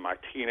with him in my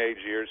teenage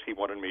years. He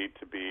wanted me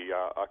to be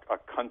a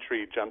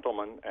country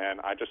gentleman, and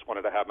I just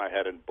wanted to have my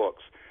head in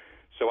books.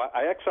 So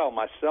I exiled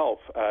myself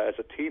as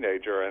a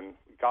teenager and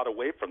got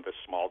away from this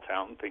small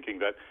town, thinking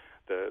that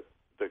the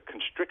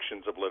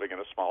constrictions of living in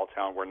a small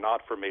town were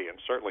not for me, and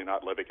certainly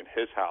not living in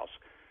his house.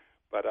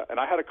 But and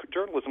I had a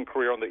journalism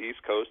career on the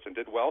East Coast and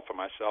did well for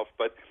myself.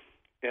 But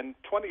in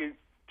 2010,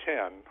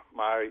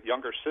 my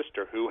younger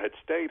sister, who had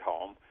stayed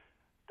home,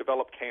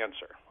 developed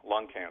cancer,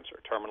 lung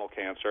cancer, terminal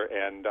cancer,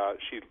 and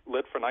she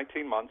lived for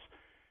 19 months.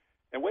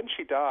 And when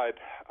she died,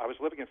 I was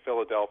living in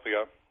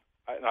Philadelphia,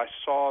 and I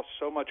saw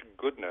so much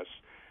goodness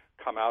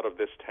come out of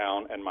this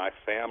town and my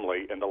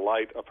family in the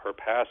light of her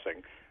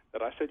passing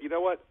that I said, you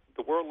know what,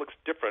 the world looks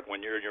different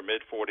when you're in your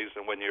mid-40s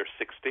than when you're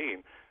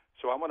 16.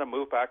 So I want to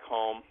move back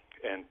home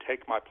and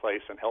take my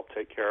place and help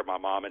take care of my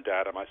mom and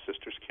dad and my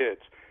sister's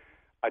kids.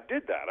 I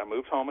did that. I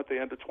moved home at the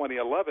end of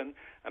 2011,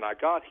 and I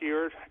got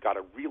here, got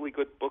a really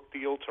good book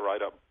deal to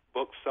write a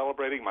book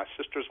celebrating my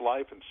sister's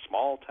life and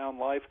small-town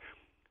life.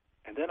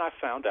 And then I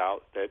found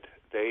out that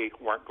they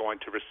weren't going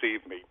to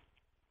receive me,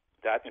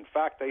 that, in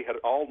fact, they had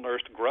all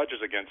nursed grudges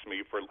against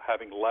me for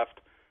having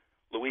left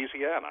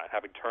Louisiana,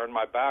 having turned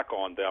my back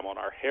on them, on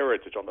our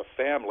heritage, on the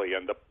family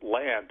and the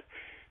land.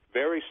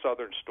 Very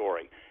Southern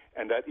story.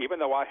 And that even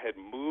though I had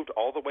moved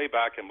all the way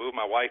back and moved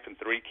my wife and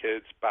 3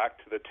 kids back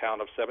to the town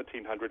of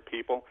 1,700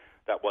 people,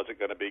 that wasn't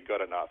going to be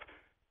good enough.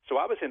 So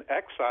I was in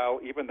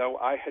exile even though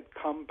I had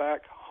come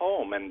back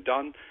home and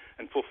done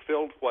and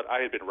fulfilled what I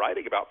had been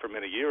writing about for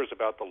many years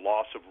about the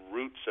loss of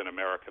roots in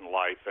American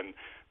life and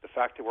the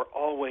fact that we're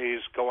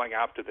always going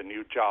after the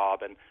new job.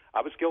 And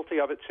I was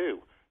guilty of it too.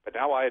 But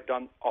now I had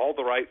done all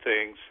the right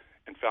things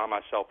and found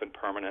myself in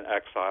permanent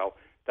exile.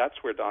 That's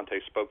where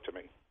Dante spoke to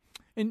me.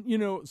 And,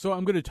 so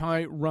I'm going to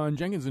tie Ron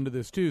Jenkins into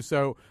this, too.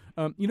 So,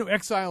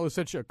 exile is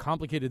such a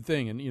complicated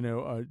thing. And,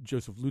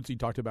 Joseph Luzzi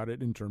talked about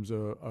it in terms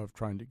of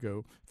trying to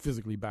go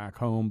physically back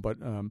home. But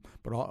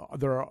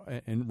there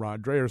are, and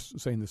Rod Dreher's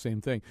saying the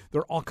same thing,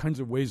 there are all kinds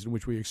of ways in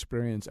which we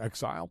experience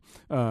exile.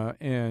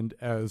 And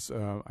as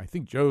I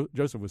think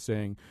Joseph was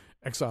saying,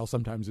 exile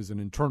sometimes is an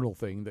internal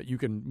thing that you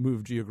can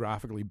move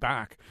geographically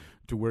back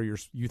to where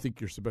you think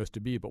you're supposed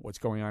to be, but what's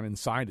going on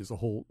inside is a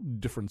whole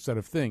different set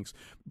of things.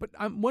 But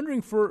I'm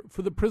wondering for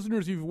the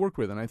prisoners you've worked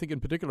with, and I think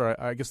in particular,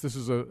 I guess this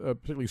is a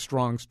particularly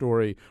strong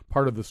story,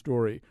 part of the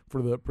story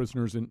for the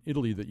prisoners in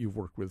Italy that you've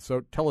worked with.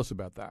 So tell us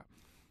about that.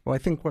 Well, I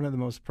think one of the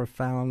most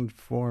profound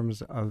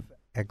forms of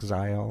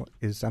exile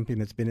is something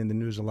that's been in the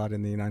news a lot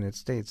in the United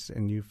States.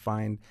 And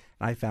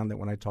I found that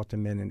when I talked to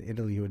men in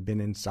Italy who had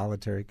been in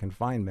solitary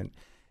confinement,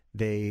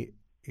 it's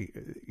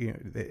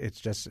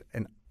just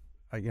an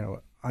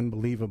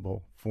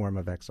unbelievable form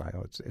of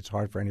exile. It's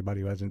hard for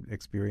anybody who hasn't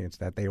experienced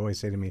that. They always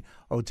say to me,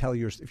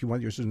 if you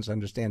want your students to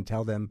understand,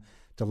 tell them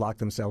to lock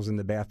themselves in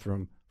the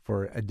bathroom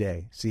for a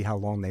day, see how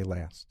long they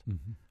last.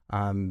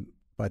 Mm-hmm.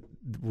 But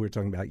we're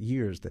talking about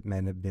years that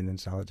men have been in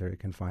solitary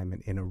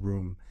confinement in a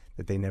room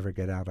that they never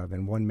get out of.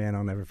 And one man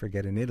I'll never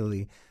forget in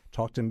Italy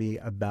talked to me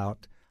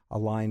about a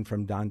line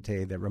from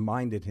Dante that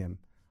reminded him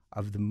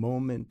of the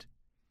moment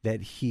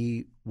that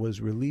he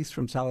was released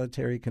from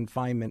solitary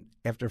confinement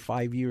after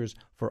 5 years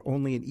for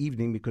only an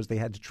evening because they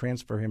had to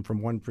transfer him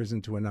from one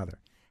prison to another.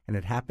 And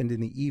it happened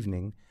in the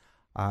evening,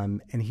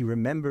 and he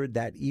remembered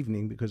that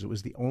evening because it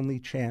was the only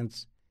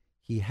chance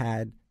he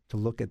had to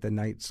look at the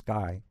night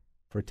sky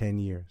for 10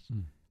 years.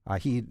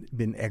 He'd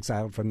been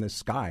exiled from the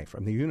sky,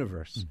 from the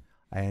universe.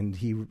 And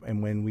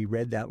when we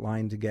read that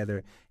line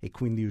together, e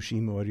quindi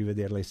uscimo a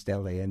rivedere le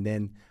stelle, and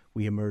then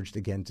we emerged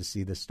again to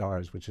see the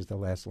stars, which is the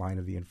last line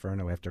of the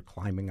Inferno. After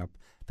climbing up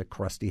the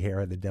crusty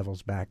hair of the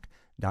devil's back,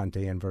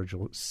 Dante and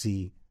Virgil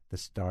see the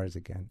stars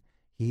again.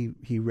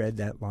 He read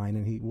that line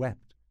and he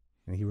wept,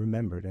 and he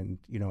remembered. And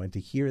to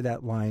hear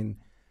that line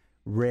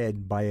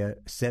read by a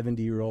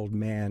 70-year-old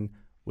man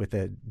with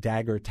a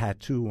dagger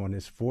tattoo on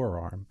his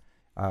forearm,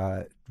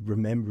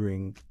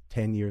 remembering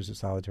 10 years of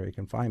solitary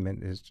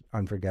confinement is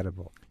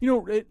unforgettable.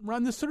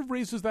 Ron, this sort of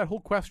raises that whole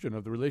question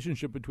of the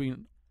relationship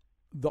between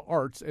the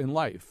arts and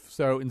life.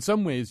 So in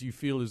some ways you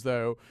feel as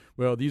though,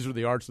 well, these are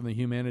the arts and the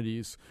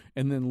humanities,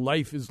 and then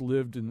life is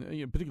lived, in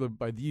particular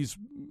by these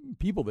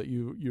people that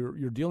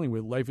you're dealing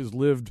with, life is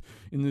lived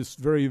in this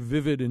very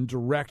vivid and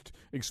direct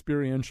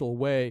experiential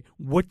way.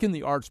 What can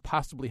the arts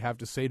possibly have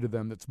to say to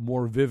them that's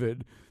more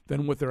vivid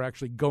than what they're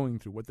actually going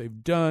through, what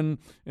they've done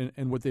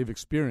and what they've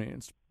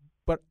experienced?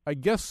 But I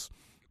guess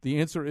the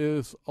answer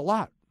is a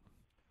lot.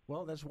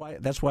 Well,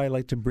 that's why I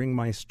like to bring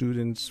my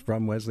students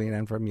from Wesleyan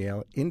and from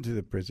Yale into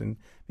the prison,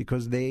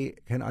 because they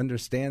can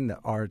understand the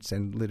arts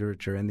and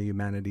literature and the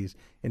humanities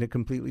in a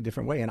completely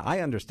different way, and I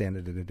understand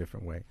it in a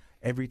different way.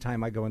 Every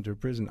time I go into a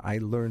prison, I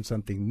learn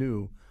something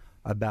new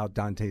about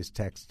Dante's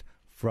text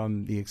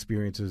from the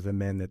experiences of the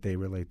men that they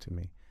relate to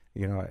me.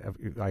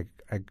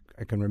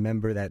 I can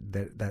remember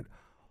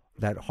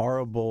that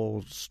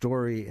horrible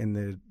story in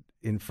the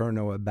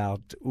Inferno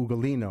about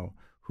Ugolino,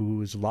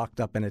 who is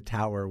locked up in a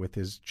tower with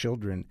his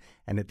children,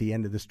 and at the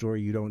end of the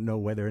story you don't know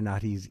whether or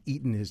not he's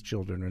eaten his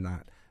children or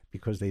not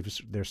because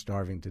they're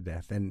starving to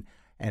death.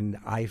 And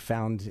I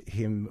found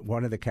him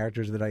one of the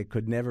characters that I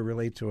could never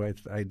relate to.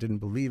 I didn't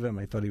believe him.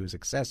 I thought he was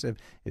excessive.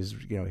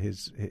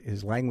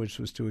 His language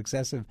was too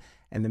excessive.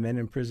 And the men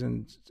in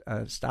prison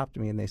stopped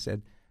me and they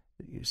said,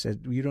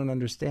 "You don't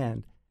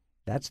understand.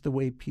 That's the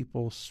way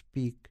people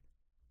speak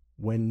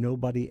when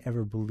nobody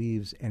ever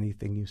believes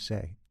anything you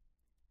say."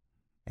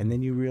 And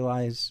then you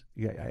realize,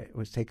 I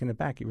was taken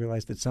aback, you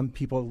realize that some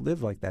people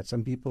live like that.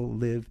 Some people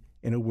live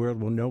in a world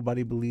where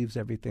nobody believes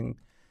anything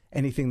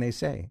they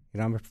say.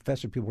 I'm a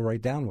professor, people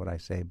write down what I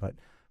say, but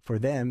for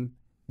them,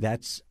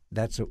 that's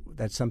that's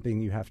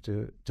something you have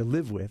to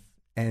live with.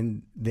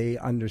 And they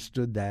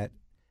understood that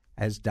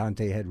as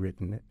Dante had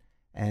written it,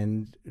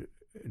 and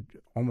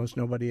almost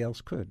nobody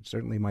else could.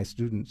 Certainly my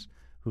students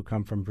who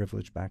come from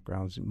privileged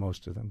backgrounds,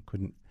 most of them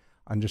couldn't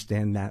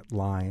understand that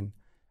line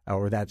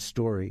or that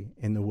story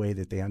in the way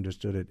that they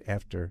understood it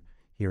after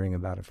hearing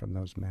about it from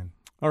those men.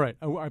 All right.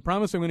 I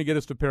promise I'm going to get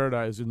us to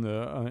Paradise in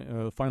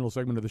the final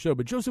segment of the show.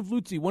 But Joseph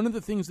Luzzi, one of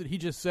the things that he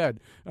just said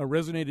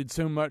resonated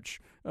so much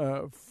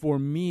for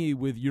me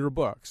with your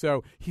book.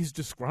 So he's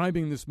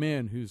describing this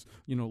man who's,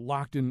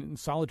 locked in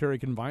solitary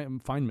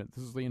confinement.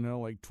 This is,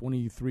 like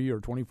 23 or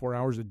 24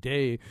 hours a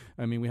day.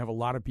 I mean, we have a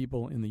lot of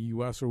people in the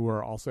U.S. who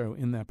are also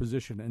in that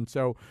position. And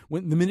so the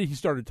minute he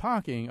started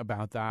talking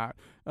about that,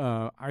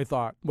 I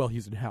thought, well,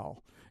 he's in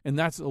hell. And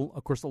that's,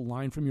 of course, a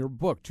line from your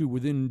book, too.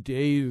 Within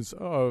days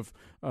of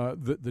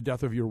the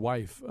death of your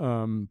wife,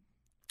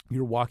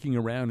 you're walking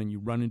around and you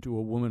run into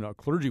a woman, a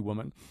clergy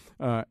woman,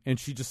 and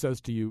she just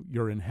says to you,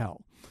 you're in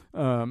hell.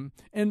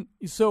 And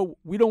so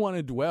we don't want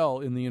to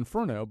dwell in the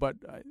inferno, but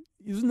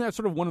isn't that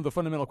sort of one of the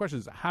fundamental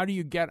questions? How do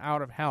you get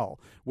out of hell,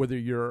 whether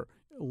you're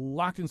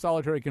locked in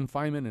solitary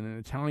confinement in an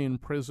Italian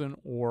prison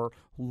or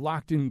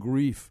locked in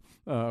grief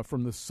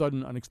from the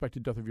sudden,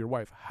 unexpected death of your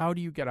wife? How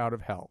do you get out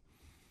of hell?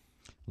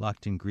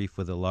 Locked in grief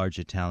with a large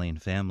Italian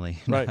family,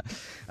 right?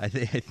 I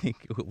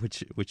think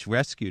which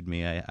rescued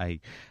me.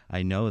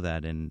 I know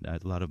that, and a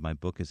lot of my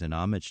book is an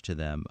homage to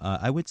them.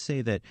 I would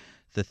say that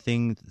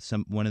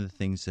one of the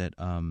things that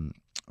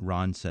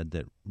Ron said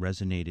that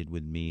resonated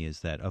with me is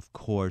that, of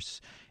course,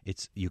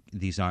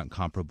 these aren't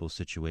comparable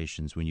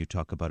situations. When you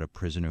talk about a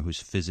prisoner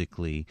who's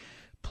physically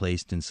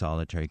placed in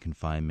solitary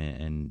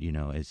confinement and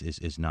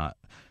is not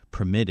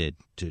permitted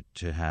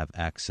to have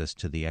access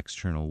to the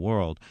external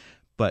world.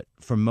 But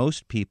for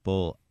most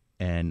people,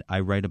 and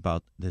I write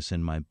about this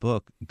in my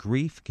book,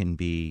 grief can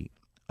be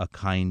a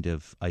kind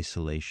of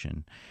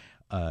isolation.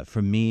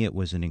 For me, it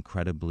was an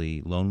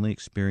incredibly lonely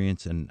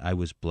experience, and I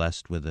was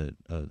blessed with a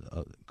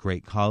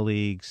great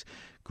colleagues,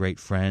 great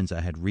friends. I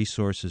had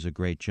resources, a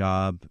great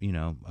job.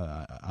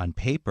 On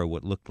paper,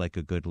 what looked like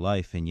a good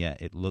life, and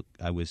yet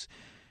I was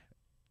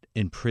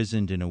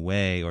imprisoned in a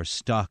way, or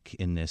stuck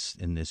in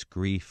this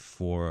grief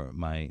for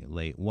my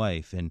late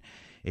wife, and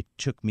it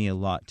took me a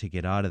lot to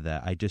get out of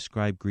that. I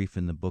describe grief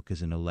in the book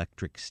as an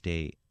electric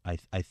state.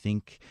 I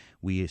think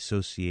we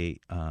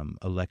associate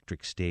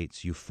electric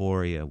states,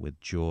 euphoria, with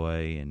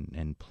joy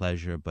and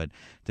pleasure, but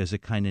there's a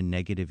kind of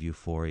negative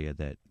euphoria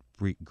that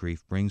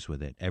grief brings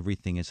with it.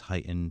 Everything is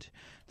heightened.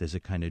 There's a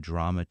kind of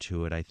drama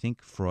to it. I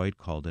think Freud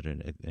called it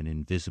an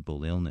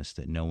invisible illness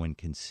that no one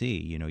can see.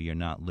 You're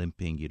not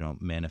limping. You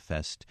don't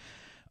manifest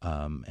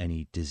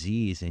any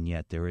disease, and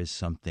yet there is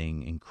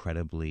something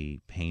incredibly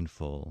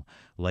painful,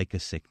 like a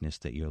sickness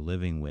that you're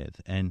living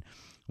with. And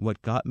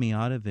what got me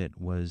out of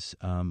it was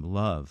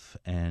love,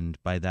 and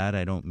by that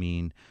I don't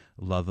mean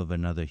love of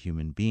another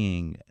human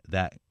being.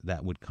 That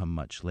would come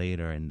much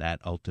later, and that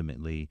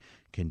ultimately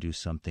can do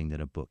something that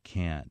a book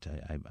can't.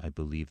 I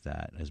believe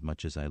that, as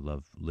much as I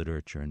love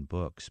literature and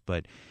books.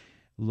 But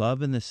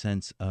love in the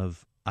sense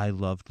of, I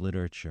loved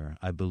literature.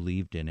 I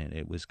believed in it.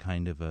 It was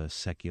kind of a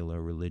secular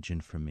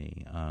religion for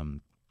me.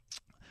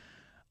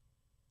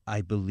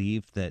 I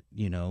believed that,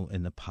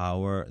 in the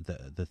power,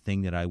 the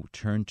thing that I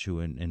turned to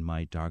in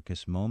my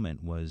darkest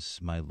moment was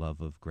my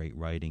love of great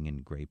writing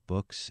and great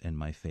books and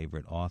my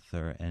favorite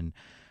author. And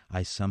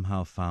I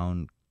somehow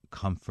found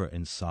comfort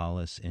and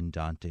solace in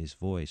Dante's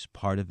voice.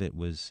 Part of it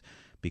was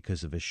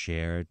because of a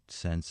shared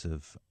sense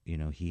of,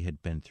 he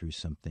had been through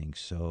something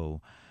so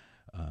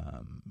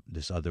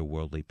this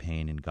otherworldly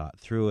pain and got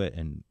through it,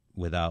 and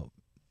without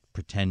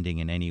pretending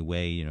in any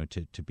way,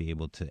 to be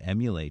able to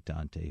emulate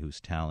Dante,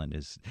 whose talent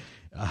is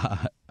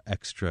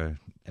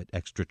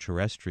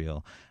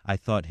extraterrestrial. I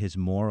thought his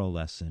moral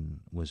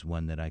lesson was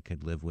one that I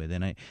could live with.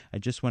 And I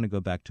just want to go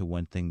back to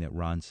one thing that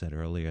Ron said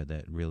earlier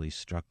that really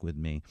struck with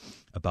me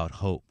about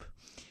hope.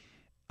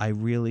 I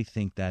really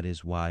think that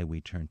is why we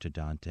turn to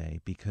Dante,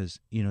 because,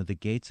 the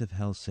gates of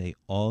hell say,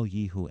 all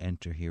ye who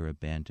enter here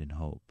abandon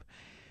hope.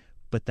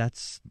 But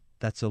that's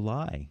a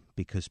lie,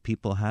 because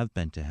people have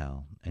been to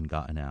hell and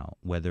gotten out,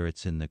 whether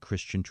it's in the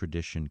Christian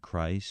tradition,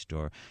 Christ,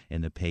 or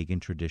in the pagan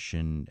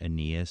tradition,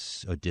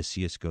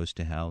 Odysseus goes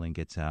to hell and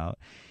gets out.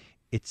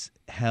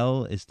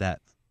 Hell is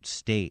that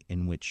state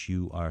in which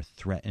you are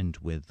threatened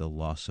with the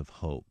loss of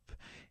hope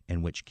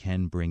and which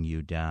can bring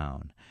you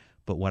down.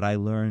 But what I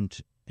learned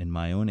in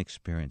my own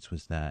experience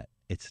was that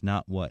it's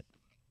not what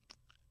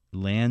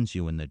lands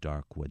you in the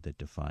dark wood that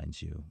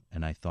defines you,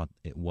 and I thought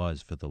it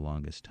was for the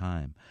longest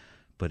time.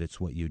 But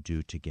it's what you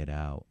do to get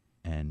out.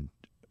 And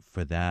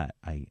for that,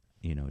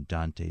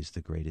 Dante's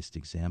the greatest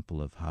example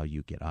of how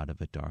you get out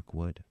of a dark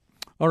wood.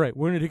 All right,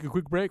 we're going to take a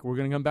quick break. We're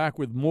going to come back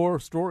with more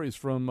stories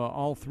from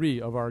all three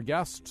of our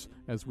guests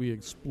as we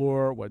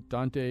explore what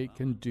Dante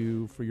can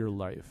do for your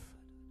life.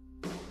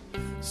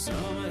 Some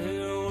are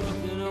here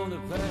working on the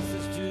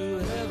passage to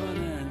heaven,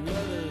 and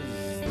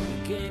others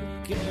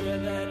can't carry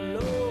that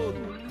load.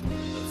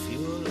 A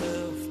few are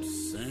left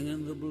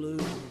singing the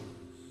blues,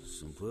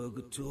 some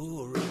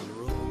purgatory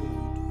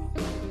road.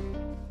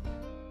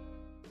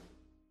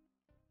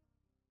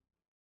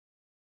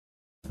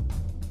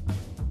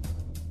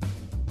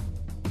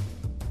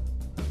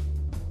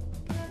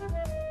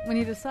 When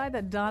you decide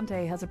that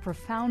Dante has a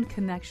profound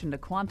connection to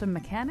quantum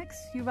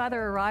mechanics, you've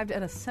either arrived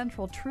at a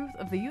central truth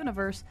of the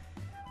universe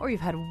or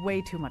you've had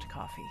way too much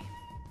coffee.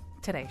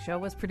 Today's show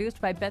was produced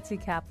by Betsy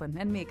Kaplan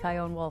and me,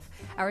 Kyone Wolf.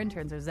 Our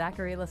interns are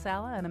Zachary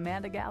LaSala and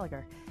Amanda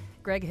Gallagher.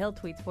 Greg Hill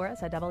tweets for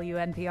us at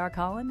WNPR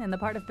Colin, and the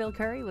part of Bill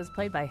Curry was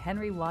played by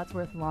Henry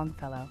Wadsworth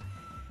Longfellow.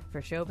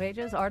 For show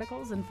pages,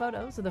 articles, and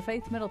photos of the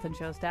Faith Middleton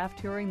Show staff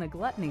touring the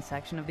gluttony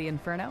section of the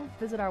Inferno,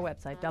 visit our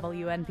website,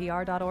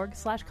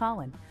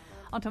 wnpr.org/Colin.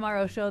 On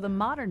tomorrow's show, the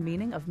modern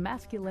meaning of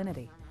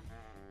masculinity.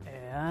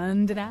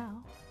 And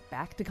now,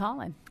 back to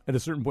Colin. At a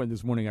certain point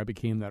this morning, I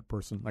became that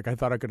person. Like, I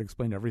thought I could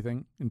explain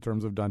everything in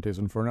terms of Dante's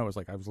Inferno.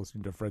 I was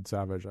listening to Fred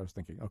Savage. I was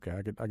thinking, okay,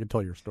 I could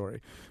tell your story,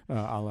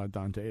 a la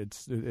Dante.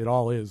 It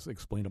all is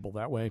explainable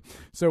that way.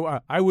 So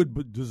I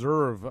would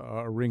deserve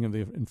a ring of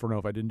the Inferno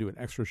if I didn't do an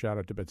extra shout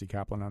out to Betsy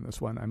Kaplan on this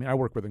one. I mean, I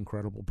work with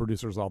incredible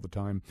producers all the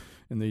time,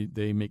 and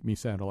they make me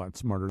sound a lot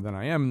smarter than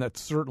I am. And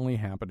that's certainly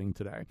happening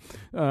today.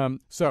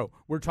 So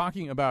we're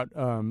talking about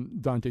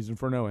Dante's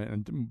Inferno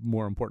and,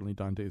 more importantly,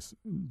 Dante's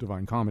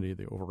Divine Comedy,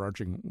 the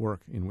overarching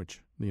work in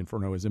which the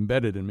Inferno is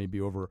embedded and maybe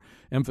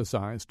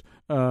overemphasized.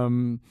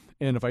 And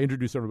if I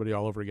introduce everybody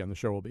all over again, the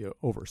show will be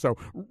over. So,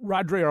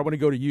 Rod Dreher, I want to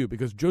go to you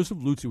because Joseph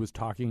Luzzi was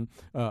talking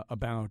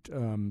about,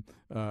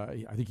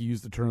 I think he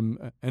used the term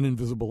an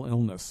invisible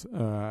illness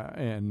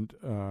and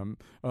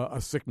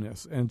a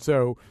sickness. And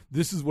so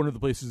this is one of the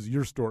places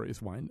your story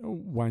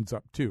winds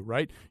up too,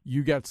 right?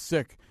 You got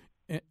sick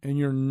and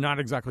you're not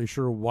exactly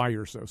sure why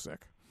you're so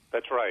sick.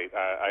 That's right.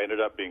 I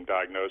ended up being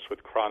diagnosed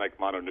with chronic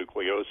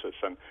mononucleosis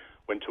and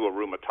went to a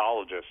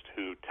rheumatologist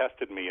who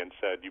tested me and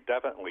said, "You've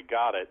definitely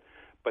got it,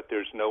 but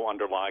there's no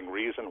underlying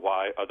reason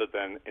why other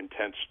than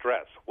intense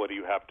stress. What do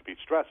you have to be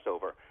stressed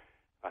over?"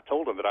 I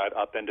told him that I'd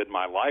upended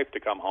my life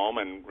to come home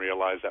and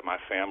realize that my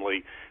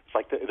family, it's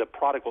like the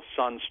prodigal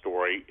son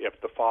story,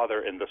 if the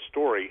father in the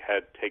story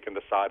had taken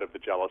the side of the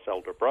jealous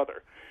elder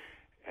brother.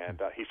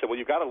 And he said, "Well,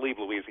 you've got to leave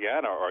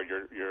Louisiana or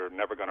you're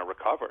never going to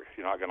recover.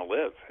 You're not going to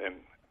live." And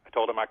I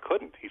told him I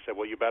couldn't. He said,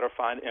 "Well, you better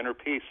find inner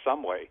peace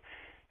some way."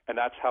 And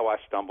that's how I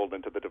stumbled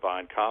into the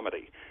Divine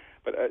Comedy.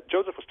 But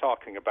Joseph was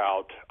talking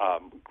about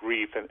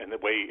grief and the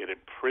way it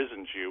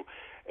imprisons you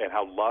and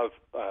how love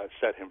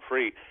set him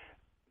free.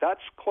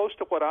 That's close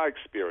to what I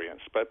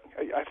experienced. But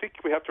I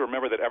think we have to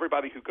remember that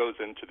everybody who goes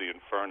into the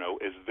Inferno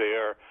is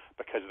there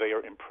because they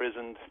are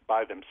imprisoned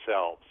by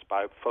themselves,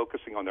 by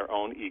focusing on their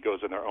own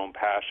egos and their own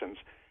passions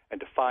and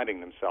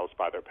defining themselves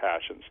by their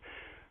passions.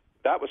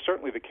 That was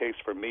certainly the case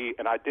for me,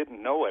 and I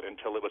didn't know it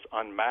until it was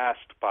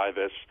unmasked by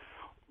this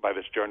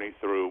journey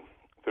through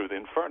the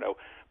Inferno.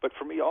 But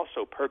for me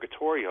also,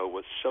 Purgatorio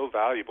was so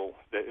valuable,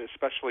 that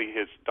especially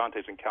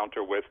Dante's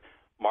encounter with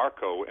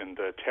Marco in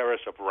the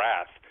Terrace of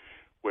Wrath,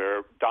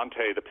 where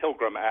Dante, the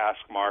pilgrim,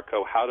 asks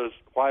Marco,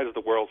 why is the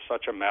world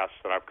such a mess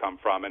that I've come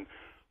from? And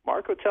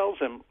Marco tells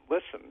him,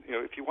 listen,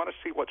 if you want to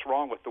see what's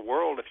wrong with the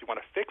world, if you want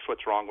to fix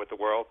what's wrong with the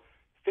world,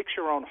 fix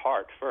your own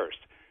heart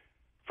first.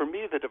 For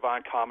me, the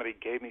Divine Comedy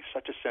gave me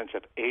such a sense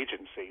of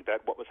agency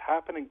that what was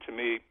happening to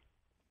me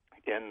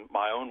in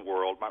my own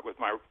world, with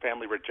my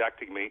family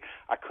rejecting me,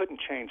 I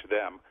couldn't change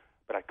them,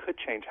 but I could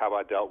change how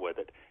I dealt with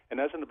it. And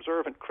as an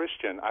observant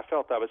Christian, I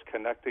felt I was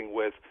connecting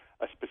with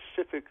a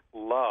specific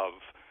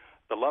love,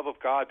 the love of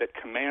God that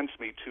commands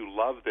me to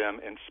love them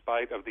in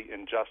spite of the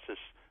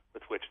injustice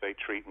with which they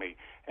treat me.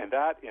 And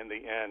that, in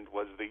the end,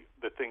 was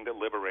the thing that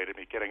liberated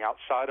me, getting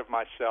outside of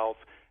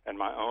myself and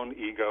my own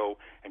ego,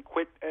 and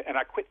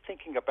I quit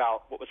thinking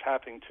about what was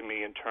happening to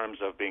me in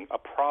terms of being a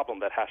problem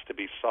that has to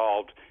be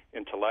solved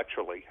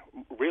intellectually.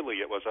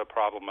 Really, it was a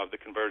problem of the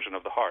conversion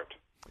of the heart.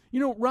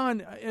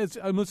 Ron, as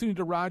I'm listening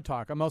to Rod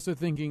talk, I'm also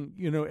thinking,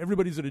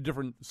 everybody's at a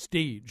different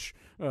stage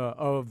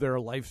of their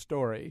life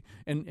story.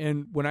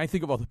 And when I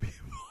think of all the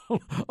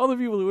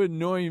people who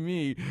annoy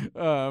me,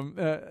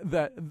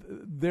 that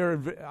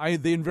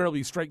they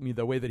invariably strike me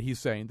the way that he's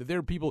saying, that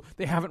they're people,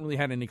 they haven't really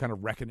had any kind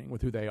of reckoning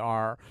with who they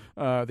are.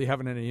 They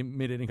haven't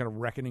made any kind of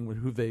reckoning with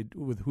what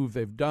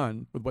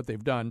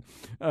they've done.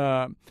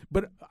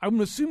 But I'm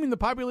assuming the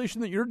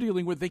population that you're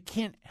dealing with, they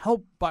can't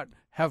help but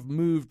have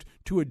moved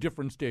to a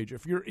different stage.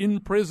 If you're in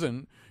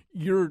prison,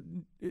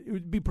 it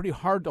would be pretty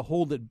hard to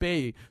hold at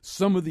bay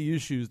some of the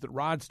issues that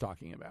Rod's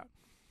talking about.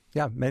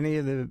 Yeah, many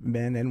of the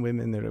men and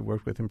women that I've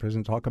worked with in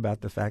prison talk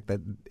about the fact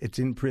that it's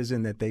in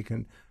prison that they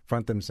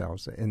confront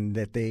themselves and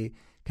that they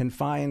can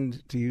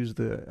find, to use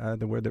the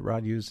word that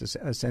Rod used,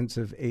 a sense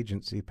of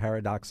agency,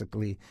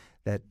 paradoxically,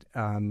 that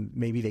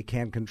maybe they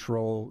can't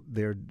control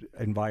their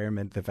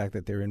environment, the fact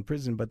that they're in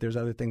prison, but there's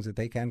other things that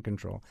they can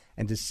control.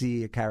 And to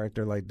see a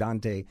character like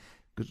Dante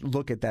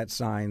look at that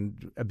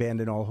sign,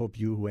 abandon all hope,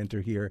 you who enter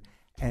here,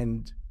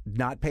 and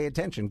not pay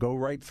attention, go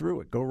right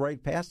through it, go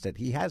right past it.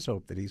 He has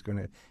hope that he's going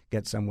to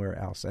get somewhere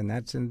else, and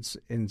that's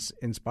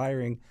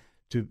inspiring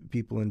to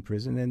people in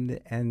prison.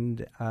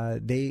 And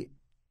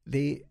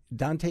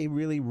Dante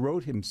really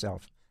wrote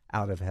himself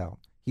out of hell.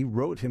 He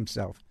wrote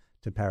himself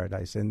to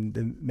paradise, and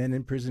the men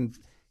in prison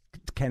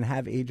can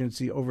have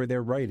agency over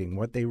their writing,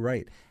 what they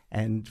write,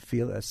 and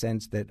feel a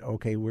sense that,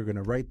 okay, we're going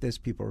to write this,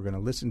 people are going to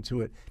listen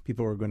to it,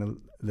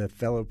 the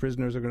fellow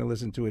prisoners are going to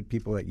listen to it,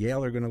 people at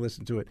Yale are going to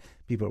listen to it,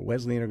 people at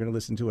Wesleyan are going to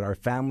listen to it, our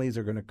families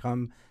are going to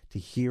come to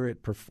hear it,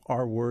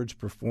 our words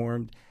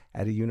performed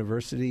at a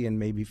university and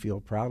maybe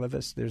feel proud of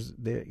us.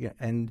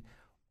 And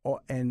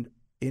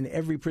in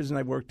every prison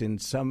I've worked in,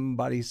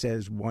 somebody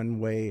says one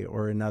way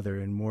or another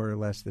in more or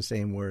less the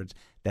same words,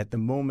 that the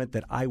moment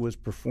that I was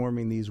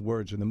performing these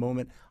words or the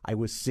moment I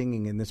was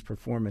singing in this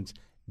performance,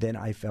 then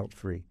I felt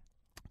free.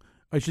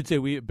 I should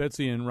say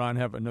Betsy and Ron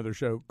have another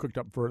show cooked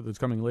up that's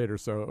coming later.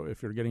 So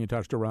if you're getting in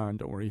touch to Ron,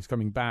 don't worry, he's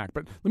coming back.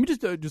 But let me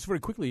just very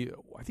quickly,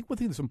 I think one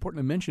thing that's important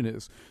to mention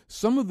is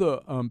some of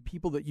the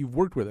people that you've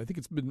worked with, I think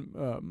it's been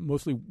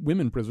mostly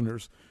women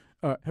prisoners,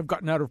 have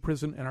gotten out of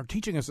prison and are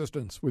teaching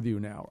assistants with you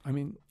now. I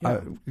mean,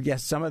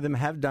 yes, some of them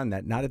have done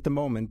that. Not at the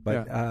moment,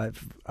 but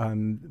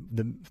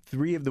the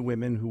three of the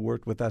women who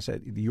worked with us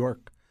at the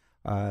York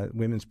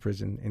Women's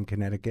Prison in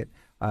Connecticut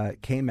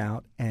came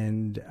out,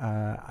 and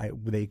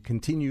they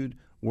continued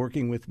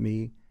working with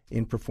me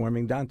in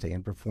performing Dante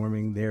and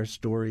performing their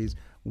stories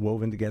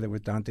woven together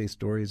with Dante's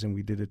stories. And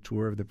we did a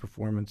tour of the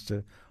performance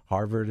to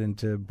Harvard and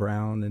to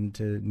Brown and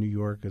to New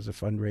York as a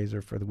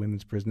fundraiser for the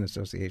Women's Prison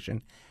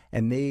Association.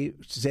 And they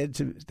said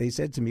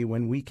to me,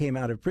 when we came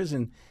out of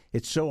prison,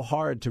 it's so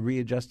hard to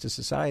readjust to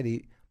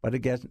society. But I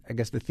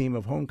guess the theme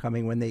of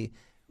homecoming, when they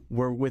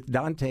were with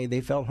Dante,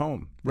 they felt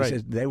home.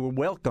 Right. They were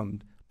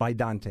welcomed by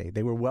Dante.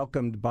 They were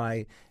welcomed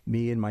by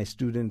me and my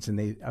students,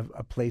 and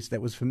a place that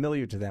was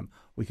familiar to them.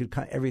 We could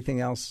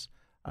everything else,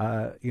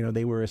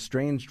 they were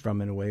estranged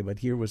from in a way, but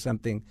here was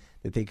something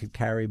that they could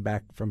carry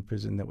back from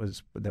prison that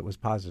was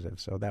positive.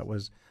 So that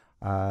was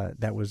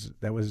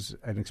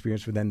an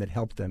experience for them that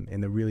helped them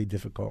in the really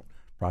difficult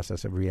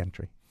process of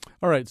reentry.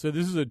 All right, so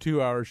this is a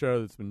 2-hour show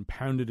that's been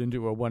pounded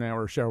into a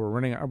 1-hour show. We're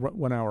running a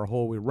 1-hour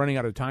whole. We're running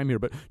out of time here.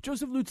 But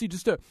Joseph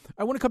Luzzi,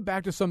 I want to come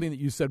back to something that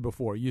you said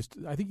before.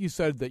 I think you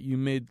said that you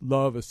made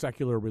love a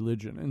secular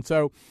religion. And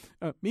so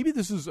maybe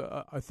this is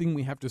a thing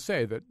we have to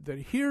say, that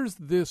here's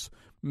this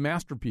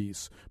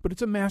masterpiece, but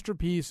it's a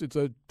masterpiece. It's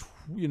a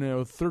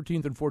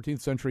 13th and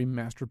 14th century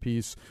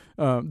masterpiece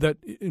that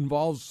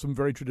involves some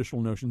very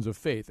traditional notions of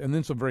faith, and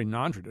then some very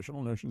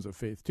non-traditional notions of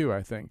faith too,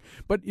 I think.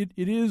 But it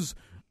is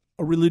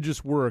a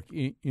religious work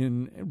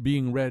in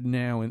being read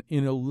now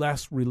in a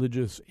less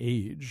religious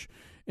age.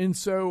 And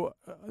so,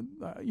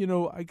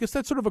 I guess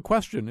that's sort of a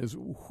question, is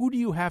who do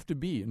you have to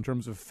be in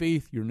terms of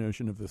faith, your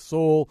notion of the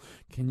soul?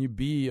 Can you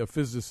be a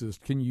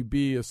physicist? Can you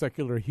be a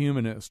secular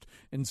humanist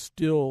and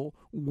still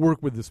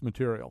work with this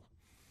material?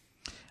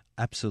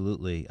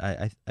 Absolutely.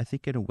 I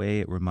think in a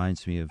way it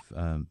reminds me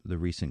of the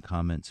recent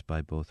comments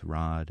by both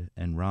Rod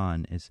and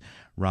Ron.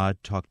 Rod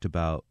talked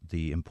about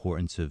the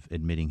importance of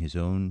admitting his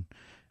own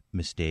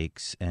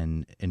mistakes,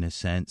 and in a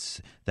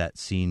sense that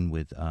scene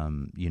with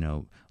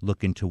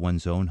look into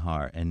one's own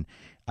heart. And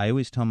I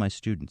always tell my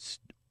students,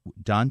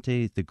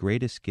 Dante, the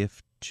greatest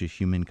gift to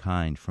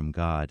humankind from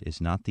God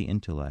is not the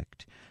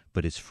intellect,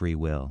 but his free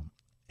will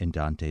in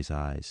Dante's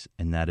eyes,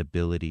 and that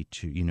ability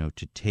to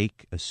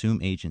assume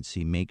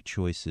agency, make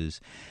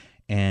choices,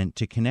 and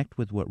to connect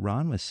with what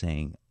Ron was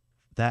saying.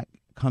 That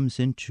comes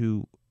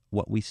into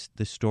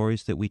the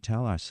stories that we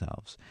tell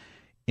ourselves.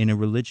 In a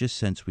religious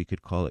sense, we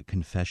could call it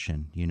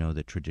confession,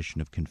 the tradition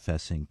of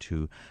confessing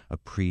to a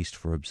priest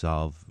for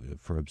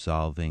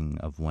absolving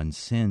of one's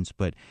sins.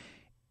 But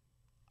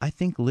I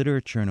think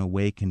literature, in a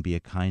way, can be a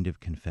kind of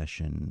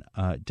confession.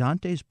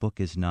 Dante's book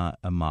is not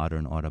a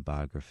modern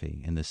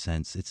autobiography in the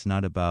sense it's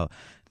not about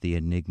the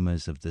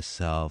enigmas of the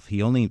self.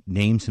 He only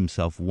names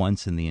himself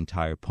once in the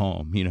entire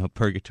poem.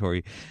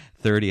 Purgatory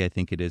 30, I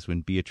think it is,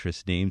 when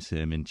Beatrice names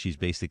him, and she's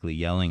basically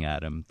yelling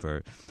at him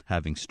for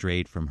having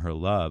strayed from her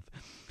love.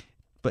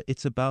 But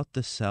it's about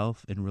the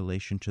self in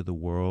relation to the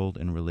world,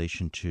 in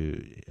relation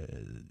to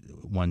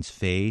one's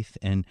faith.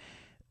 And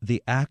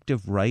the act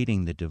of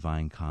writing the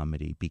Divine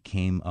Comedy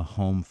became a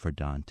home for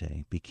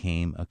Dante,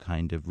 became a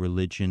kind of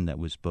religion that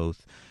was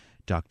both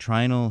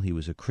doctrinal, he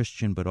was a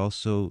Christian, but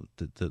also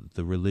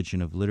the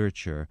religion of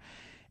literature.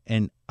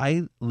 And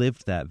I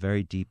lived that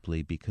very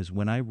deeply, because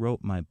when I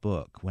wrote my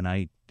book, when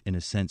I, in a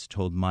sense,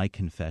 told my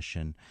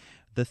confession,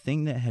 the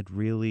thing that had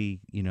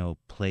really,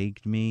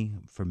 plagued me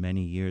for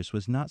many years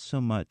was not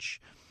so much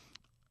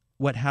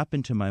what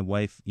happened to my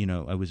wife.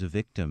 I was a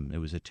victim. It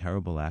was a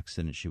terrible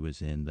accident she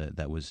was in.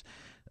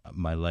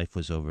 My life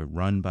was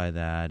overrun by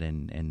that,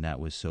 and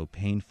that was so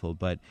painful.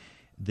 But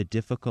the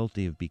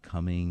difficulty of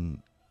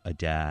becoming a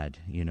dad,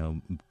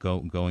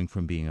 going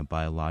from being a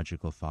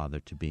biological father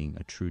to being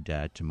a true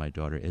dad to my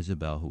daughter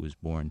Isabel, who was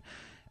born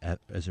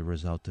as a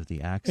result of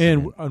the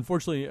accident. And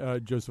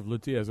unfortunately, Joseph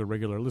Luzzi, as a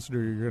regular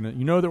listener, that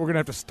we're gonna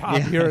have to stop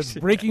here. It's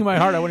breaking my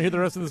heart. I want to hear the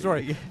rest of the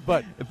story.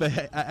 But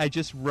I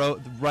just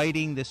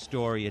writing the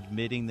story,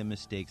 admitting the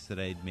mistakes that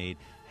I had made,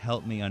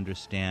 helped me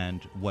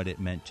understand what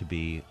it meant to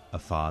be a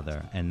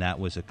father, and that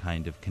was a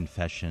kind of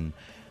confession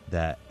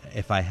that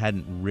if I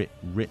hadn't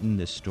written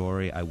this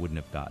story, I wouldn't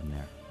have gotten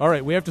there. All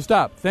right, we have to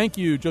stop. Thank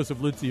you, Joseph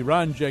Lutzi,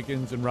 Ron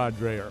Jenkins, and Rod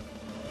Dreher.